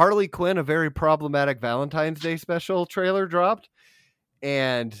 Harley Quinn, a very problematic Valentine's Day special trailer dropped.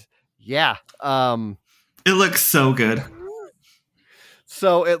 And it looks so good.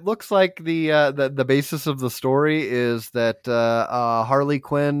 So it looks like the basis of the story is that Harley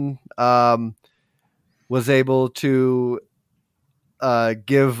Quinn was able to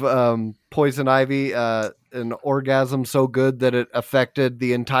give Poison Ivy an orgasm so good that it affected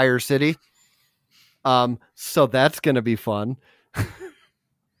the entire city. So that's going to be fun.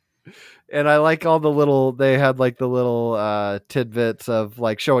 And I like all they had like the little tidbits of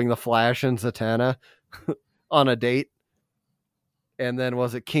like showing the Flash and Zatanna on a date. And then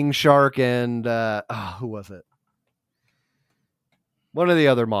was it King Shark and who was it? One of the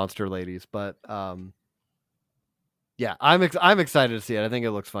other monster ladies, but I'm excited to see it. I think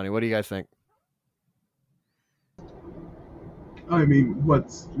it looks funny. What do you guys think? I mean,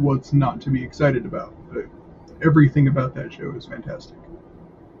 what's not to be excited about? Everything about that show is fantastic.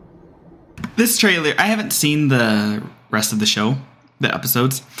 This trailer, I haven't seen the rest of the show, the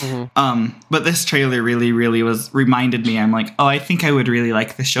episodes. Mm-hmm. But this trailer really, really reminded me. I'm like, oh, I think I would really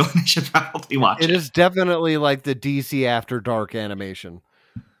like the show, and I should probably watch it. It is definitely like the DC After Dark animation.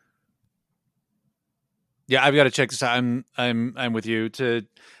 Yeah, I've got to check this out. I'm with you.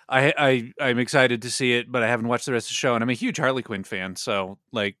 I'm excited to see it, but I haven't watched the rest of the show, and I'm a huge Harley Quinn fan. So,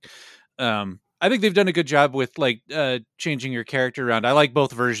 like, I think they've done a good job with like changing your character around. I like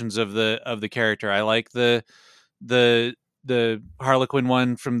both versions of the character. I like the Harlequin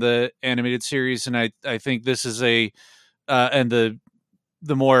one from the animated series, and I think this is and the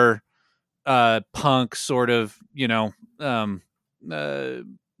more punk sort of,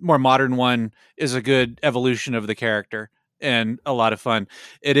 more modern one is a good evolution of the character and a lot of fun.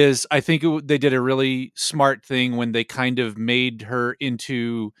 It is. I think they did a really smart thing when they kind of made her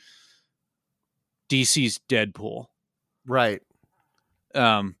into DC's Deadpool. Right.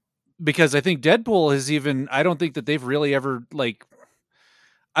 Because I think Deadpool is I don't think that they've really ever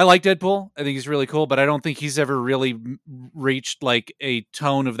I like Deadpool. I think he's really cool, but I don't think he's ever really reached like a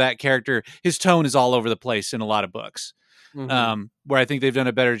tone of that character. His tone is all over the place in a lot of books. Mm-hmm. Where I think they've done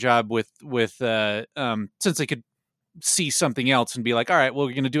a better job with since they could see something else and be like, all right, well,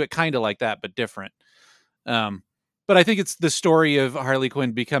 we're going to do it kind of like that, but different. But I think it's the story of Harley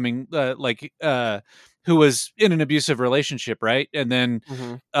Quinn becoming who was in an abusive relationship, right? And then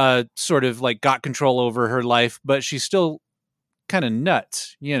sort of like got control over her life, but she still kind of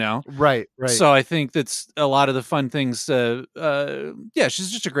nuts, you know? Right. So I think that's a lot of the fun things. Yeah,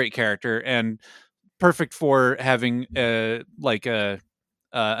 she's just a great character and perfect for having like an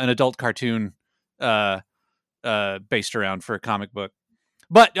adult cartoon based around for a comic book.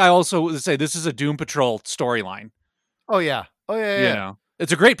 But I also would say this is a Doom Patrol storyline. Oh yeah. You know,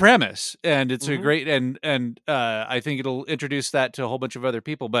 it's a great premise, and it's a Mhm. great and I think it'll introduce that to a whole bunch of other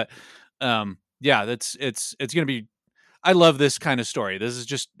people. But yeah, it's going to be. I love this kind of story. This is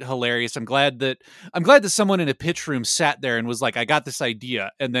just hilarious. I'm glad that someone in a pitch room sat there and was like, "I got this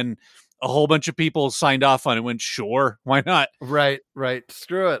idea," and then a whole bunch of people signed off on it. And went, sure, why not? Right.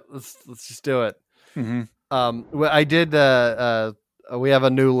 Screw it. Let's just do it. Mm-hmm. Well, I did. We have a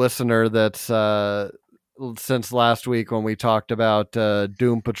new listener that's since last week when we talked about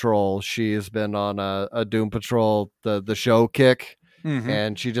Doom Patrol. She's been on a Doom Patrol the show kick, Mm-hmm.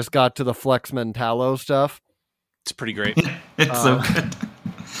 and she just got to the Flexman Tallow stuff. It's pretty great. It's so good.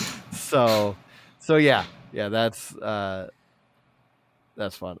 So yeah, that's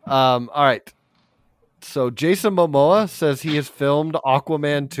fun. All right. So Jason Momoa says he has filmed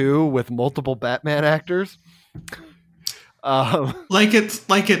Aquaman 2 with multiple Batman actors. Like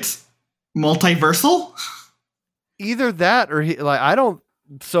it's multiversal. Either that or I don't.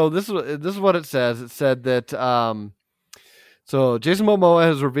 So this is what it says. It said that so Jason Momoa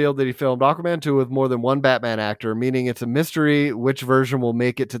has revealed that he filmed Aquaman 2 with more than one Batman actor, meaning it's a mystery which version will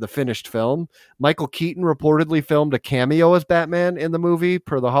make it to the finished film. Michael Keaton reportedly filmed a cameo as Batman in the movie,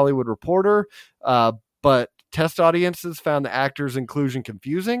 per the Hollywood Reporter, but test audiences found the actor's inclusion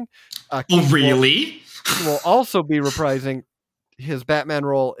confusing. Oh, really? Will also be reprising his Batman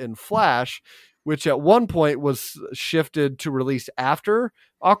role in Flash, which at one point was shifted to release after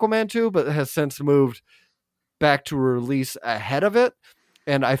Aquaman 2, but has since moved back to release ahead of it.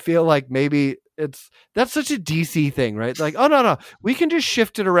 And I feel like maybe that's such a DC thing, right? Like, oh no, we can just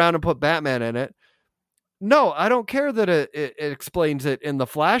shift it around and put Batman in it. No, I don't care that it explains it in the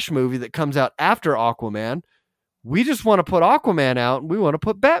Flash movie that comes out after Aquaman. We just want to put Aquaman out and we want to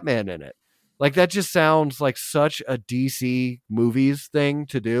put Batman in it. Like, that just sounds like such a DC movies thing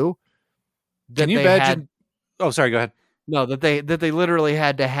to do. Can you imagine? Oh, sorry, go ahead. No, that they literally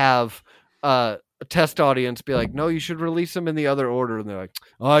had to have a test audience be like, no, you should release them in the other order. And they're like,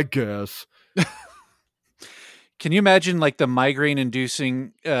 I guess. Can you imagine like the migraine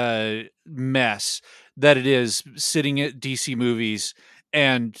inducing mess that it is sitting at DC movies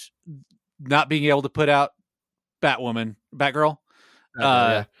and not being able to put out Batgirl,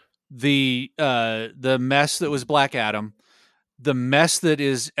 Yeah. the mess that was Black Adam, the mess that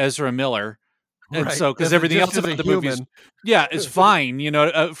is Ezra Miller. And Right. so, because everything else Just about as the a movies, human. yeah, is fine, you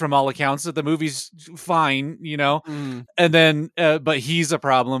know, from all accounts that the movie's fine, you know, Mm. and then, but he's a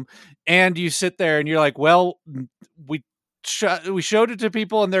problem. And you sit there and you're like, well, we showed it to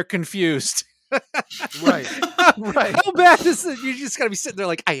people and they're confused. Right. Right. How bad is it? You just gotta be sitting there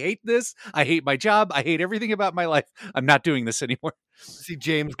like, I hate this. I hate my job. I hate everything about my life. I'm not doing this anymore. See,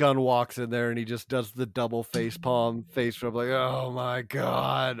 James Gunn walks in there and he just does the double face rub, like, oh my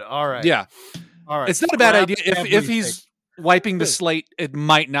God. All right. Yeah. All right. It's not a bad Scrap idea. If everything. he's wiping the slate, it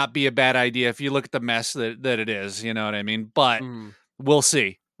might not be a bad idea if you look at the mess that it is. You know what I mean? But we'll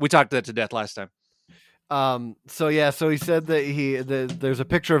see. We talked that to death last time. So he said that there's a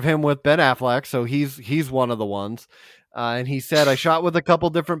picture of him with Ben Affleck, so he's one of the ones. And he said, I shot with a couple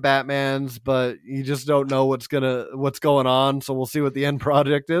different Batmans, but you just don't know what's going on. So we'll see what the end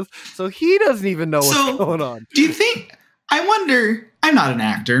project is. So he doesn't even know what's going on. Do you think? I wonder. I'm not an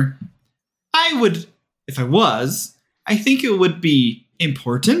actor. I would, if I was, I think it would be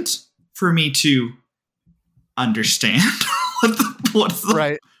important for me to understand what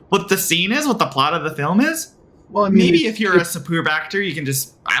the scene is, what the plot of the film is. Well, I mean, maybe if you're a superb actor, you can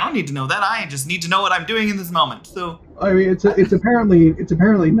just, I don't need to know that. I just need to know what I'm doing in this moment. So I mean, it's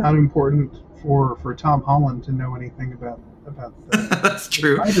apparently not important for Tom Holland to know anything about that's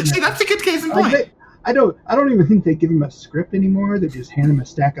true. See, that's a good case in point. I don't even think they give him a script anymore. They just hand him a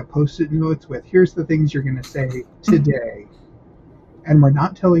stack of Post-it notes with, here's the things you're going to say today, and we're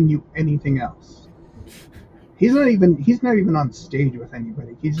not telling you anything else. He's not even on stage with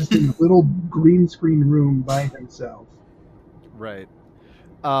anybody. He's just in a little green screen room by himself. Right.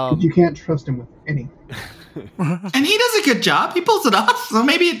 You can't trust him with anything. And he does a good job. He pulls it off. So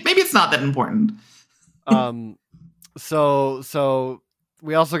maybe it's not that important. So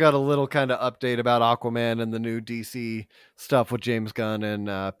we also got a little kind of update about Aquaman and the new DC stuff with James Gunn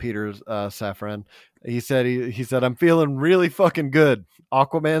and Peter Safran. He said, I'm feeling really fucking good.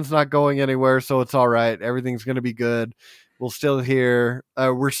 Aquaman's not going anywhere, so it's all right. Everything's going to be good. We're still here.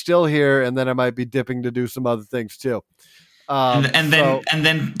 And then I might be dipping to do some other things too. And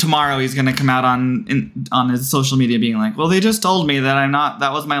then tomorrow he's going to come out on his social media being like, well, they just told me that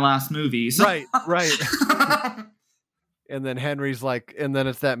that was my last movie. So. Right. And then Henry's like, and then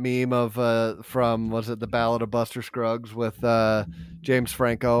it's that meme of from, was it The Ballad of Buster Scruggs with James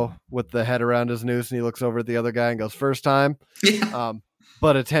Franco with the head around his noose, and he looks over at the other guy and goes, first time. Yeah.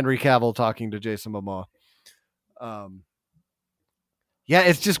 But it's Henry Cavill talking to Jason Momoa. Yeah,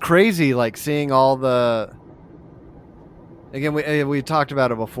 it's just crazy, like seeing all the. Again, we talked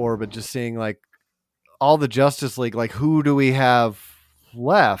about it before, but just seeing like all the Justice League, like who do we have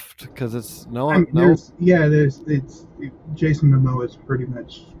left? Because it's it's Jason Momoa is pretty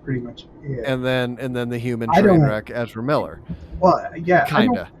much it. And then the human train wreck, Ezra Miller. Well, yeah,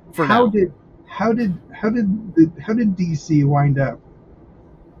 kinda. How did DC wind up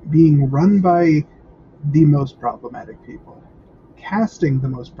being run by the most problematic people, casting the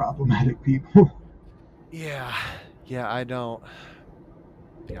most problematic people? Yeah, I don't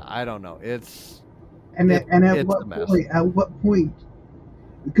know. It's at what point?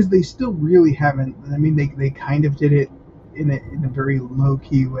 Because they still really haven't. I mean, they kind of did it in a very low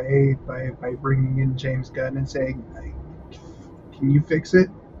key way by bringing in James Gunn and saying, "Can you fix it?"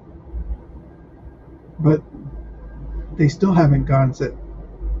 But they still haven't gone and said,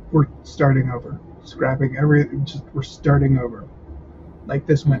 "We're starting over, scrapping everything. We're starting over." Like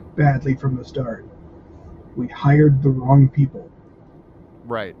this went badly from the start. We hired the wrong people.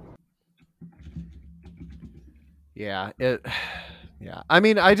 Right. Yeah. Yeah. I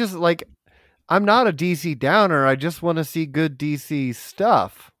mean, I just like, I'm not a DC downer. I just want to see good DC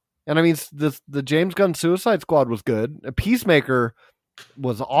stuff. And I mean, the James Gunn Suicide Squad was good. Peacemaker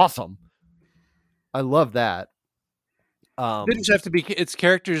was awesome. I love that. They just have to be. It's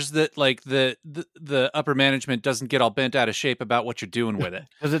characters that like the upper management doesn't get all bent out of shape about what you're doing with it.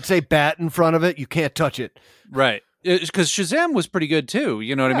 Does it say bat in front of it? You can't touch it. Right. Because Shazam was pretty good too.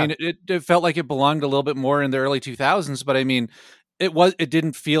 You know what I mean? It felt like it belonged a little bit more in the early 2000s, but I mean, it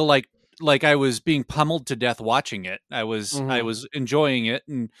didn't feel like I was being pummeled to death watching it. I was enjoying it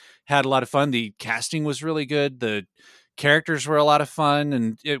and had a lot of fun. The casting was really good. The characters were a lot of fun,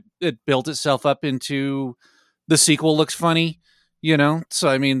 and it built itself up into. The sequel looks funny, you know? So,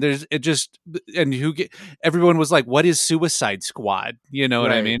 I mean, everyone was like, what is Suicide Squad? You know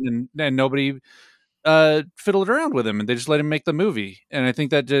what I mean? And nobody fiddled around with him, and they just let him make the movie. And I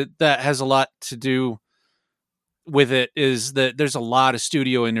think that has a lot to do with it, is that there's a lot of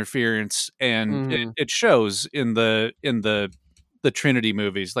studio interference, and it shows in the Trinity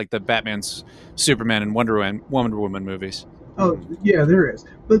movies, like the Batman's, Superman, and Wonder Woman movies. Oh, yeah, there is.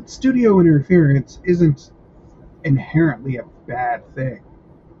 But studio interference isn't inherently a bad thing.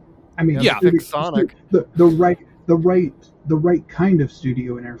 I mean, Sonic. The right kind of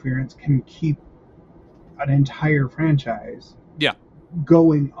studio interference can keep an entire franchise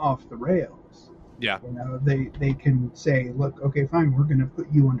going off the rails. Yeah. You know, they can say, look, okay, fine, we're going to put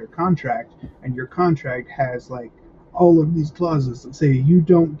you under contract, and your contract has like all of these clauses that say you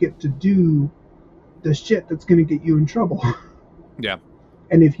don't get to do the shit that's going to get you in trouble. Yeah.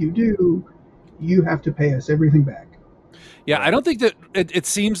 And if you do, you have to pay us everything back. Yeah, I don't think that it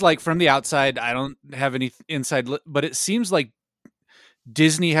seems like from the outside, I don't have any inside, but it seems like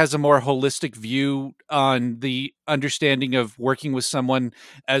Disney has a more holistic view on the understanding of working with someone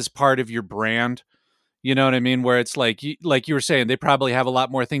as part of your brand. You know what I mean? Where it's like you were saying, they probably have a lot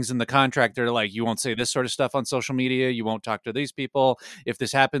more things in the contract. They're like, you won't say this sort of stuff on social media. You won't talk to these people. If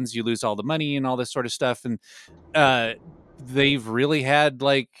this happens, you lose all the money and all this sort of stuff. And they've really had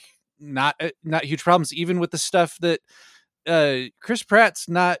like not huge problems, even with the stuff that Chris Pratt's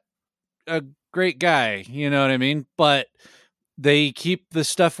not a great guy. You know what I mean? But they keep the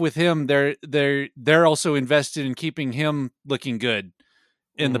stuff with him. They're also invested in keeping him looking good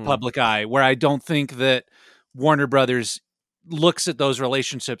in the public eye, where I don't think that Warner Brothers looks at those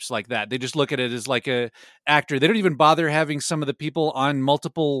relationships like that. They just look at it as like a actor. They don't even bother having some of the people on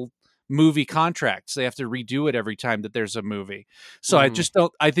multiple movie contracts. They have to redo it every time that there's a movie. So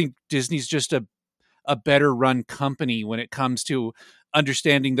I think Disney's just a better run company when it comes to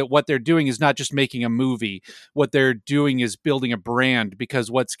understanding that what they're doing is not just making a movie. What they're doing is building a brand, because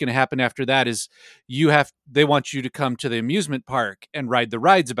what's going to happen after that is they want you to come to the amusement park and ride the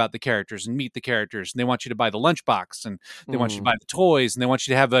rides about the characters and meet the characters. And they want you to buy the lunchbox, and they want you to buy the toys, and they want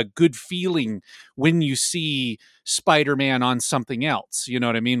you to have a good feeling when you see Spider-Man on something else. You know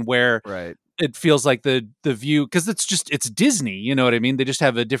what I mean? Where it feels like the view, because it's Disney, you know what I mean? They just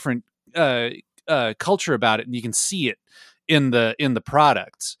have a different culture about it, and you can see it in the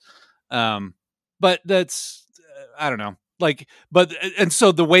products. But that's I don't know, like, and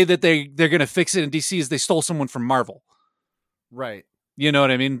so the way that they're going to fix it in DC is they stole someone from Marvel. Right. You know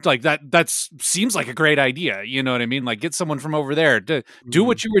what I mean? Like that seems like a great idea. You know what I mean? Like get someone from over there to do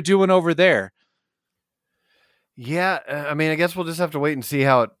what you were doing over there. Yeah, I mean, I guess we'll just have to wait and see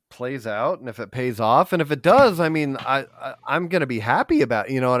how it plays out, and if it pays off, and if it does, I mean, I'm gonna be happy about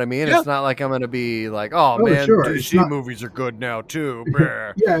it, you know what I mean? Yeah. It's not like I'm gonna be like, oh Oh, man, sure. DC movies are good now too.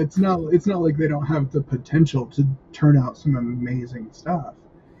 Brr. Yeah, it's not like they don't have the potential to turn out some amazing stuff.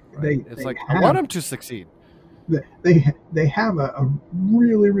 Right. They It's like have, I want them to succeed. they have a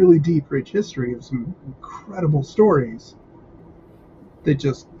really, really deep, rich history of some incredible stories. They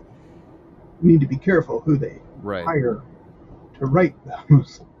just need to be careful who they Right. hire to write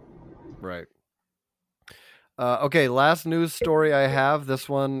those. Right. Okay, last news story I have. This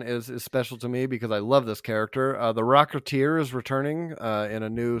one is special to me because I love this character. The Rocketeer is returning in a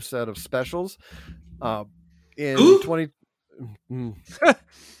new set of specials. In Ooh. 20.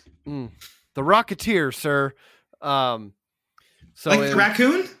 The Rocketeer, sir. So Like the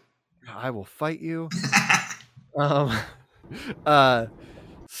raccoon? I will fight you.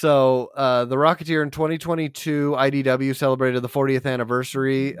 So the Rocketeer in 2022, IDW celebrated the 40th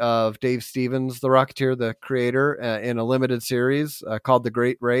anniversary of Dave Stevens, the Rocketeer, the creator, in a limited series called The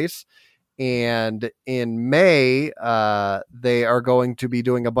Great Race. And in May, they are going to be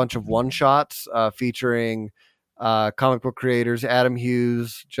doing a bunch of one-shots featuring comic book creators Adam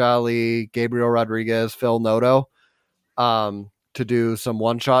Hughes, Jolly, Gabriel Rodriguez, Phil Noto, to do some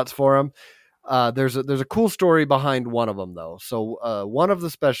one-shots for them. There's a cool story behind one of them, though. So one of the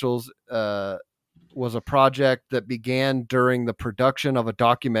specials was a project that began during the production of a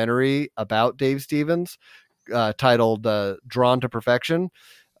documentary about Dave Stevens titled Drawn to Perfection.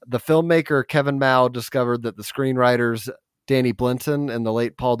 The filmmaker Kevin Mao discovered that the screenwriters Danny Blinson and the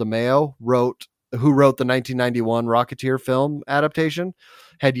late Paul DeMeo who wrote the 1991 Rocketeer film adaptation,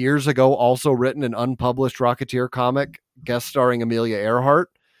 had years ago also written an unpublished Rocketeer comic guest starring Amelia Earhart.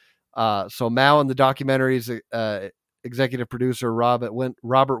 So Mao and the documentary's executive producer Robert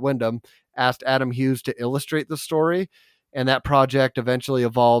Wyndham asked Adam Hughes to illustrate the story, and that project eventually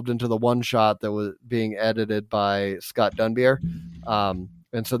evolved into the one shot that was being edited by Scott Dunbier.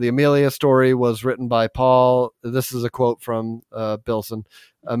 And so the Amelia story was written by Paul. This is a quote from Bilson.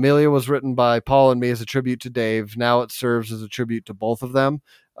 Amelia was written by Paul and me as a tribute to Dave. Now it serves as a tribute to both of them.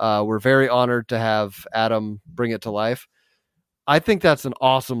 We're very honored to have Adam bring it to life. I think that's an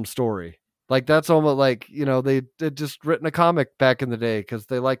awesome story. Like that's almost like, they had just written a comic back in the day because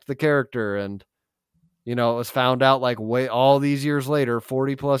they liked the character, and it was found out like all these years later,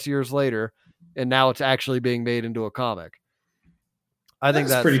 40 plus years later, and now it's actually being made into a comic. I think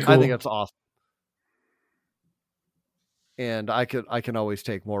that's pretty cool. I think that's awesome. And I can always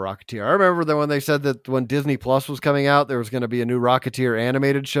take more Rocketeer. I remember that when they said that when Disney Plus was coming out, there was going to be a new Rocketeer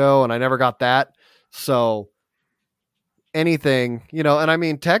animated show, and I never got that. So anything, and I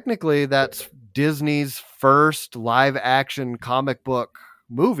mean, technically that's Disney's first live action comic book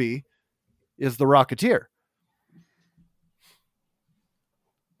movie is The Rocketeer,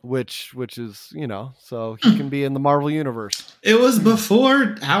 which is, so he can be in the Marvel universe. It was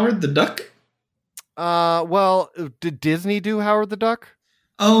before Howard the Duck. Well, did Disney do Howard the Duck?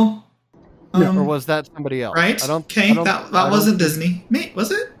 Oh, or was that somebody else? Right? That wasn't Disney. Mate,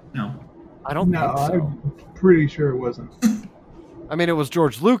 was it? No, I don't think so. I'm pretty sure it wasn't. I mean, it was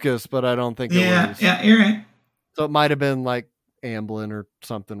George Lucas, but I don't think it was. Yeah, you're right. So it might have been like Amblin or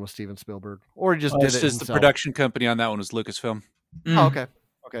something with Steven Spielberg, or he just did it himself. The production company on that one was Lucasfilm. Oh, okay.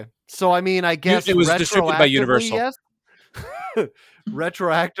 So I mean, I guess it was distributed by Universal. Yes.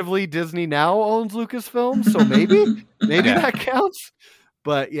 Retroactively, Disney now owns Lucasfilm, so maybe that counts.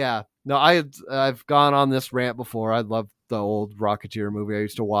 But yeah, no, I've gone on this rant before. I love the old Rocketeer movie. I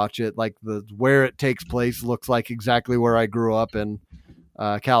used to watch it. Like where it takes place looks like exactly where I grew up in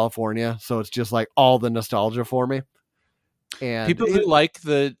California, so it's just like all the nostalgia for me. And people who like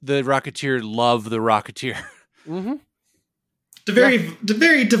the Rocketeer love the Rocketeer. Mm-hmm. The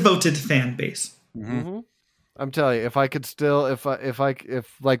very devoted fan base. Mm-hmm. I'm telling you, if I could still, if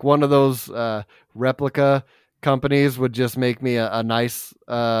like one of those replica companies would just make me a nice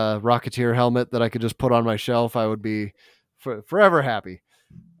Rocketeer helmet that I could just put on my shelf, I would be forever happy.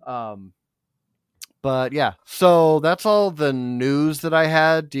 But yeah, so that's all the news that I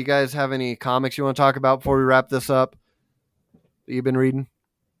had. Do you guys have any comics you want to talk about before we wrap this up that you've been reading?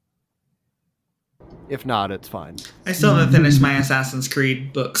 If not, it's fine. I still haven't finished my Assassin's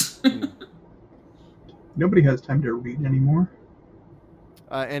Creed books. Nobody has time to read anymore.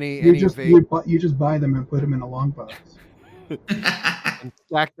 You just buy them and put them in a long box and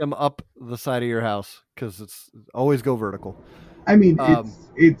stack them up the side of your house because it's always go vertical. I mean,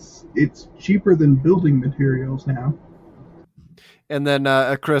 it's cheaper than building materials now. And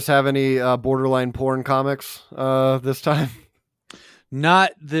then, Chris, have any borderline porn comics this time?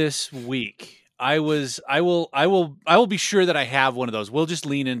 Not this week. I will be sure that I have one of those. We'll just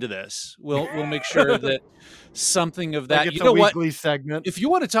lean into this. We'll make sure that something of that. Like it's you know a what? weekly segment. If you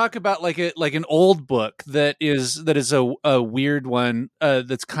want to talk about like an old book that is a weird one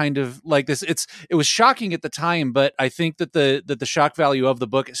that's kind of like this, it was shocking at the time, but I think that the shock value of the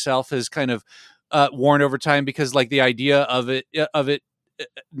book itself has kind of worn over time, because like the idea of it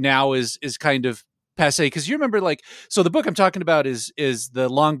now is kind of passe. Because you remember, like, so the book I'm talking about is The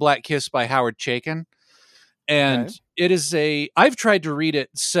Long Black Kiss by Howard Chaykin. And Okay. it is I've tried to read it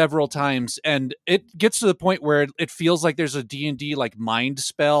several times, and it gets to the point where it feels like there's a D&D like mind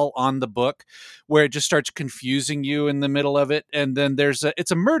spell on the book, where it just starts confusing you in the middle of it. And then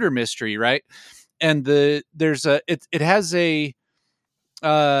it's a murder mystery, right? And it has a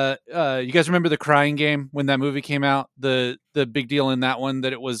you guys remember The Crying Game, when that movie came out? The big deal in that one,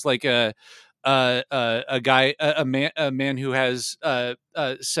 that it was like a man who has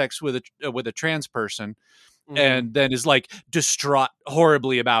sex with a trans person, and then is like distraught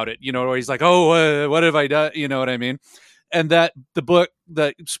horribly about it, or he's like, oh, what have I done? You know what I mean? And that the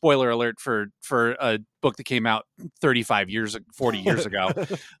spoiler alert for a book that came out 40 years ago.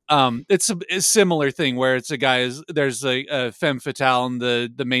 It's a similar thing where it's a guy there's a femme fatale, and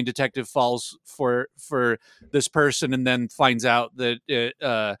the main detective falls for this person, and then finds out that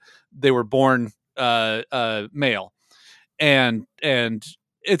they were born male, and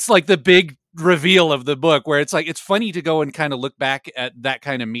it's like the big reveal of the book, where it's like, it's funny to go and kind of look back at that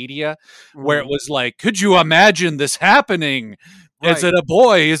kind of media, where it was like, could you imagine this happening? Right. Is it a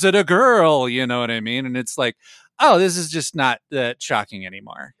boy? Is it a girl? You know what I mean? And it's like, oh, this is just not that shocking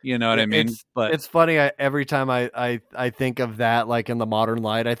anymore. You know what I mean? But it's funny. Every time I think of that, like in the modern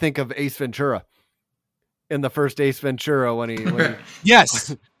light, I think of Ace Ventura. In the first Ace Ventura, when he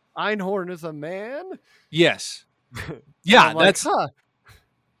yes, Einhorn is a man. Yes, yeah, that's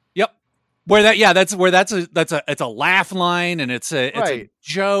Yep. It's a laugh line, and it's a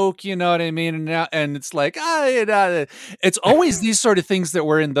joke, you know what I mean? And it's like, it's always these sort of things that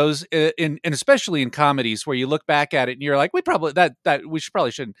were in those, and especially in comedies, where you look back at it and you're like, we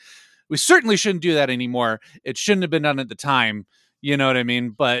certainly shouldn't do that anymore. It shouldn't have been done at the time. You know what I mean?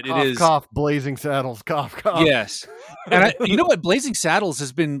 But cough, it is cough, Blazing Saddles, cough, cough. Yes. And you know what? Blazing Saddles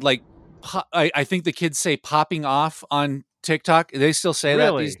has been like, I think the kids say, popping off on TikTok. They still say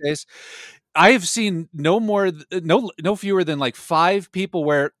that these days. I've seen no fewer than like 5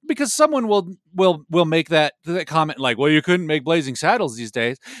 people because someone will make that comment like, well, you couldn't make Blazing Saddles these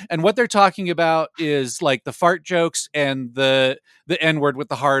days. And what they're talking about is like the fart jokes and the N-word with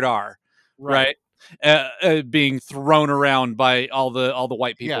the hard R, right? Being thrown around by all the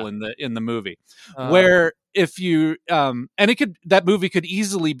white people in the movie, where if you that movie could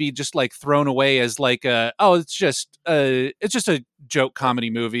easily be just like thrown away as like it's just a joke comedy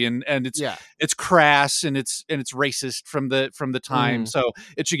movie, and it's crass, and it's racist from the time, so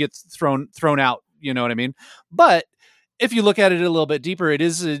it should get thrown out. You know what I mean? But if you look at it a little bit deeper, it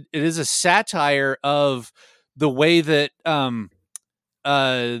is a satire of the way that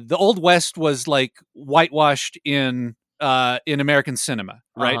the Old West was like whitewashed in American cinema,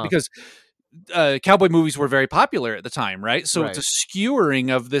 right? Because cowboy movies were very popular at the time, right? So it's a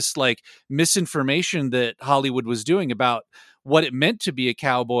skewering of this like misinformation that Hollywood was doing about what it meant to be a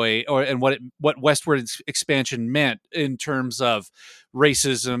cowboy, and what westward expansion meant in terms of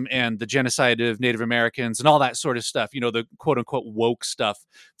racism and the genocide of Native Americans and all that sort of stuff. The quote unquote woke stuff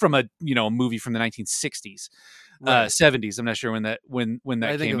from a movie from the 1960s. 70s. I'm not sure when that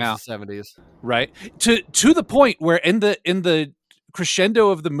came out. 70s, right? To the point where in the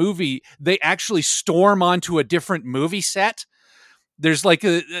crescendo of the movie, they actually storm onto a different movie set. There's like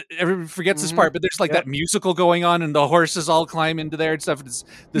everyone forgets this part, but there's like that musical going on, and the horses all climb into there and stuff. It's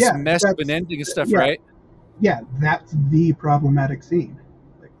this mess of an ending and stuff, right? Yeah, that's the problematic scene.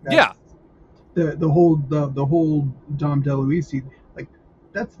 Like, the whole Dom DeLuise scene.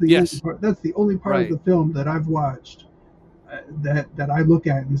 That's the only part. That's the only part of the film that I've watched that I look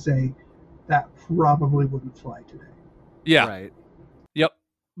at and say that probably wouldn't fly today. Yeah. Right. Yep.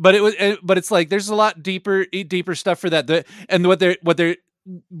 But it's like there's a lot deeper stuff for that. And what the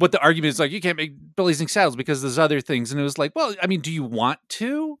argument is like, you can't make Blazing Saddles because there's other things. And it was like, well, I mean, do you want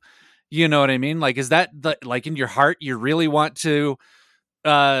to? You know what I mean? Like, is that like in your heart you really want to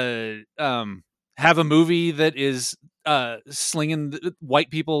have a movie that is white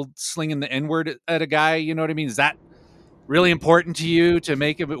people slinging the N-word at a guy? You know what I mean? Is that really important to you to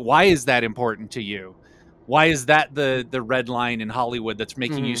make it? Why is that important to you? why is that the red line in Hollywood that's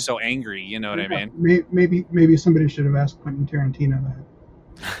making you so angry? You know what I mean? Maybe somebody should have asked Quentin Tarantino that.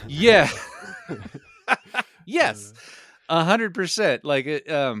 Yeah. Yes. 100%. Like,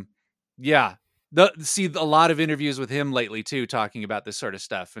 yeah. See a lot of interviews with him lately too, talking about this sort of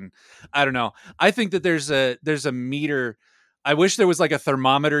stuff. And I don't know. I think that there's a meter. I wish there was like a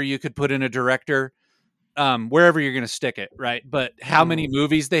thermometer you could put in a director, wherever you're going to stick it. Right. But how many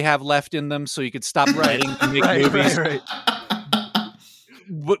movies they have left in them, so you could stop letting them make movies. Right.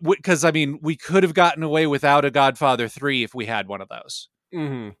 Because I mean, we could have gotten away without a Godfather 3 if we had one of those.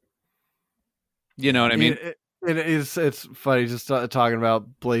 Mm-hmm. You know what I mean? It's funny just talking about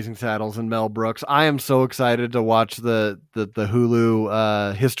Blazing Saddles and Mel Brooks. I am so excited to watch the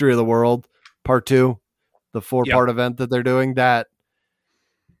Hulu History of the World Part 2, the 4-part event that they're doing. That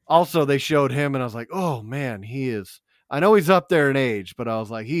also they showed him, and I was like, oh man, he is. I know he's up there in age, but I was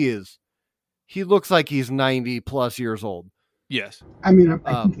like, he looks like he's 90 plus years old. Yes. I mean,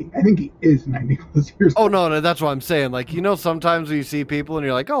 I think he is 90 plus years old. Oh, no, that's what I'm saying. Like, sometimes when you see people and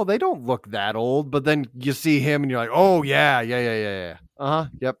you're like, oh, they don't look that old. But then you see him and you're like, oh, yeah. Uh-huh.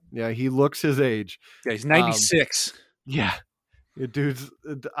 Yep. Yeah, he looks his age. Yeah, he's 96. Yeah. Dude's,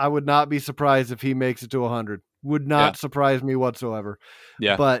 I would not be surprised if he makes it to 100. Would not surprise me whatsoever.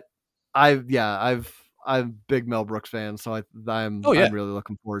 Yeah. But I'm a big Mel Brooks fan, so I'm really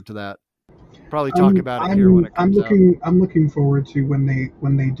looking forward to that. Probably talk about it here when it comes out. I'm looking forward to when they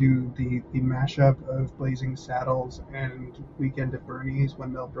do the mashup of Blazing Saddles and Weekend at Bernie's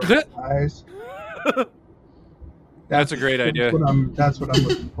when Mel Brooks dies. That's a great idea. That's what I'm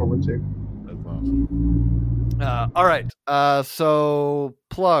looking forward to. That's awesome. All right. So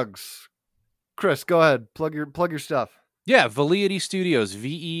plugs. Chris, go ahead. Plug your stuff. Yeah, Velleity Studios,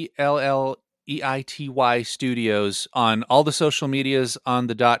 VELLEITY Studios on all the social medias, on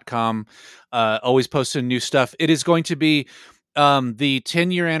the .com. Always posting new stuff. It is going to be the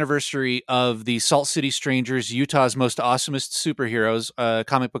 10-year anniversary of the Salt City Strangers, Utah's Most Awesomest Superheroes,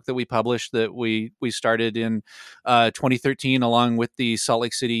 comic book that we published that we started in 2013 along with the Salt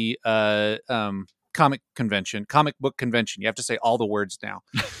Lake City comic book convention. You have to say all the words now.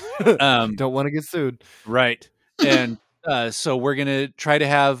 Don't want to get sued. Right. And so we're going to try to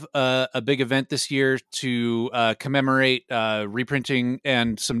have a big event this year to commemorate reprinting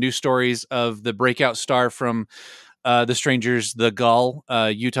and some new stories of the breakout star from The Strangers, the Gull,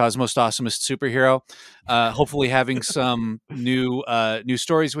 Utah's Most Awesomest Superhero. Hopefully having some new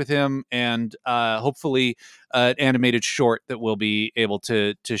stories with him, and hopefully an animated short that we'll be able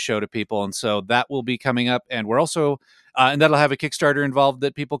to show to people. And so that will be coming up. And we're also and that'll have a Kickstarter involved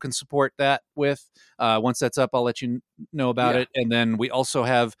that people can support that with. Once that's up, I'll let you know about it. And then we also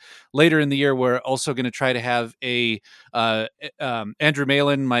have later in the year, we're also going to try to have a Andrew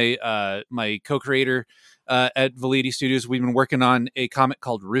Malin, my co-creator at Velleity Studios. We've been working on a comic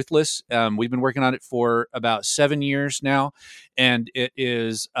called Ruthless. We've been working on it for about 7 years now, and it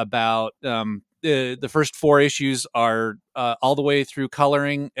is about the first 4 issues are all the way through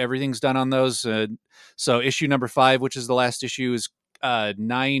coloring. Everything's done on those. So issue number 5, which is the last issue, is about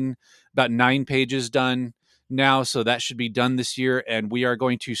 9 pages done now. So that should be done this year. And we are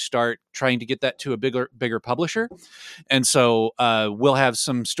going to start trying to get that to a bigger publisher. And so we'll have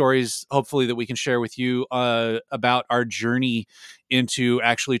some stories, hopefully, that we can share with you about our journey into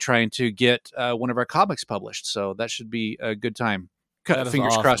actually trying to get one of our comics published. So that should be a good time.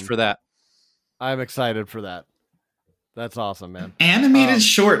 Fingers crossed for that. I'm excited for that. That's awesome, man. Animated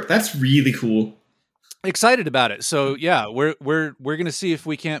short. That's really cool. Excited about it. So yeah, we're gonna see if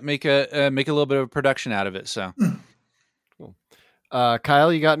we can't make a little bit of a production out of it. So, cool.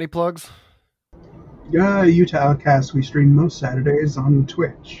 Kyle, you got any plugs? Yeah, Utah Outcast. We stream most Saturdays on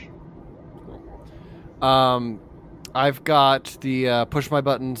Twitch. I've got the Push My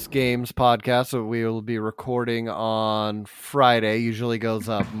Buttons Games podcast, so we will be recording on Friday. Usually goes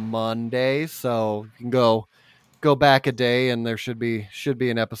up Monday, so you can go back a day and there should be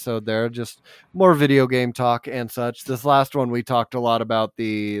an episode there. Just more video game talk and such. This last one we talked a lot about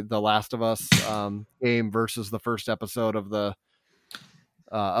the Last of Us game versus the first episode of the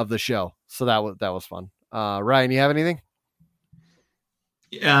show. So that was fun. Ryan, you have anything?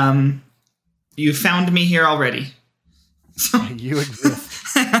 You found me here already. You exist.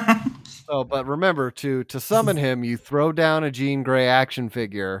 So, but remember to summon him, you throw down a Jean Grey action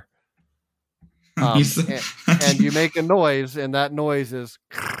figure, and you make a noise, and that noise is,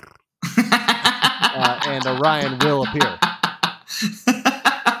 and Orion will appear.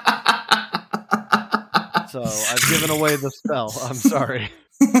 So I've given away the spell. I'm sorry.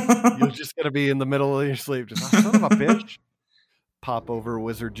 You're just gonna be in the middle of your sleep, just son of a bitch. Pop over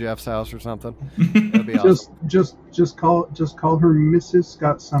Wizard Jeff's house or something. That'd be awesome. Just call her Mrs.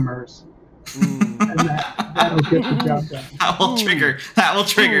 Scott Summers, and that'll get the job done. That will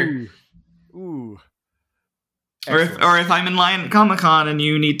trigger. Ooh. Or if I'm in line at Comic-Con and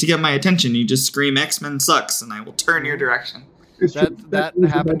you need to get my attention, you just scream X-Men sucks and I will turn your direction. That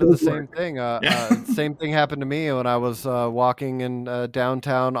happened to the same thing. Same thing happened to me when I was walking in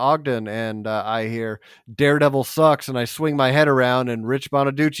downtown Ogden, and I hear Daredevil sucks, and I swing my head around, and Rich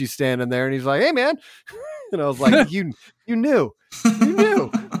Bonaducci's standing there, and he's like, "Hey, man," and I was like, "You knew."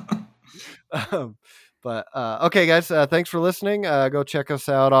 But okay, guys, thanks for listening. Go check us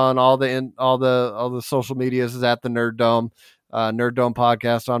out on all the social medias is at the Nerd Dome. Nerd Dome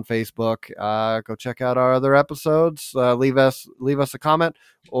Podcast on Facebook. Go check out our other episodes. Leave us a comment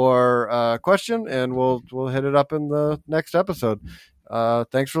or a question, and we'll hit it up in the next episode.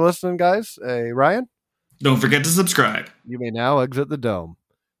 Thanks for listening, guys. Hey, Ryan, don't forget to subscribe. You may now exit the dome.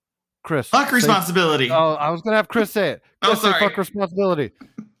 Chris, fuck responsibility. Oh, I was gonna have Chris say it. Chris, sorry. Say fuck responsibility.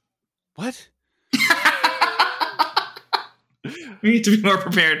 What? We need to be more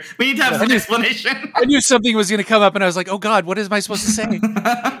prepared. We need to have an explanation. I knew something was going to come up, and I was like, "Oh God, what am I supposed to say?"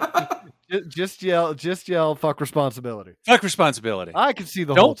 Just yell. Fuck responsibility. Fuck responsibility. I can see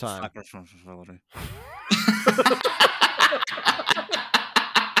the whole time. Fuck responsibility.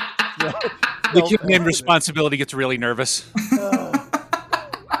 The kid named Responsibility gets really nervous.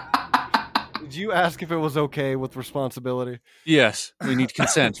 Did you ask if it was okay with responsibility? Yes, we need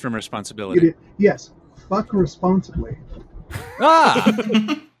consent from Responsibility. Yes, fuck responsibly. Ah.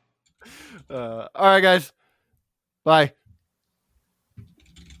 All right, guys. Bye.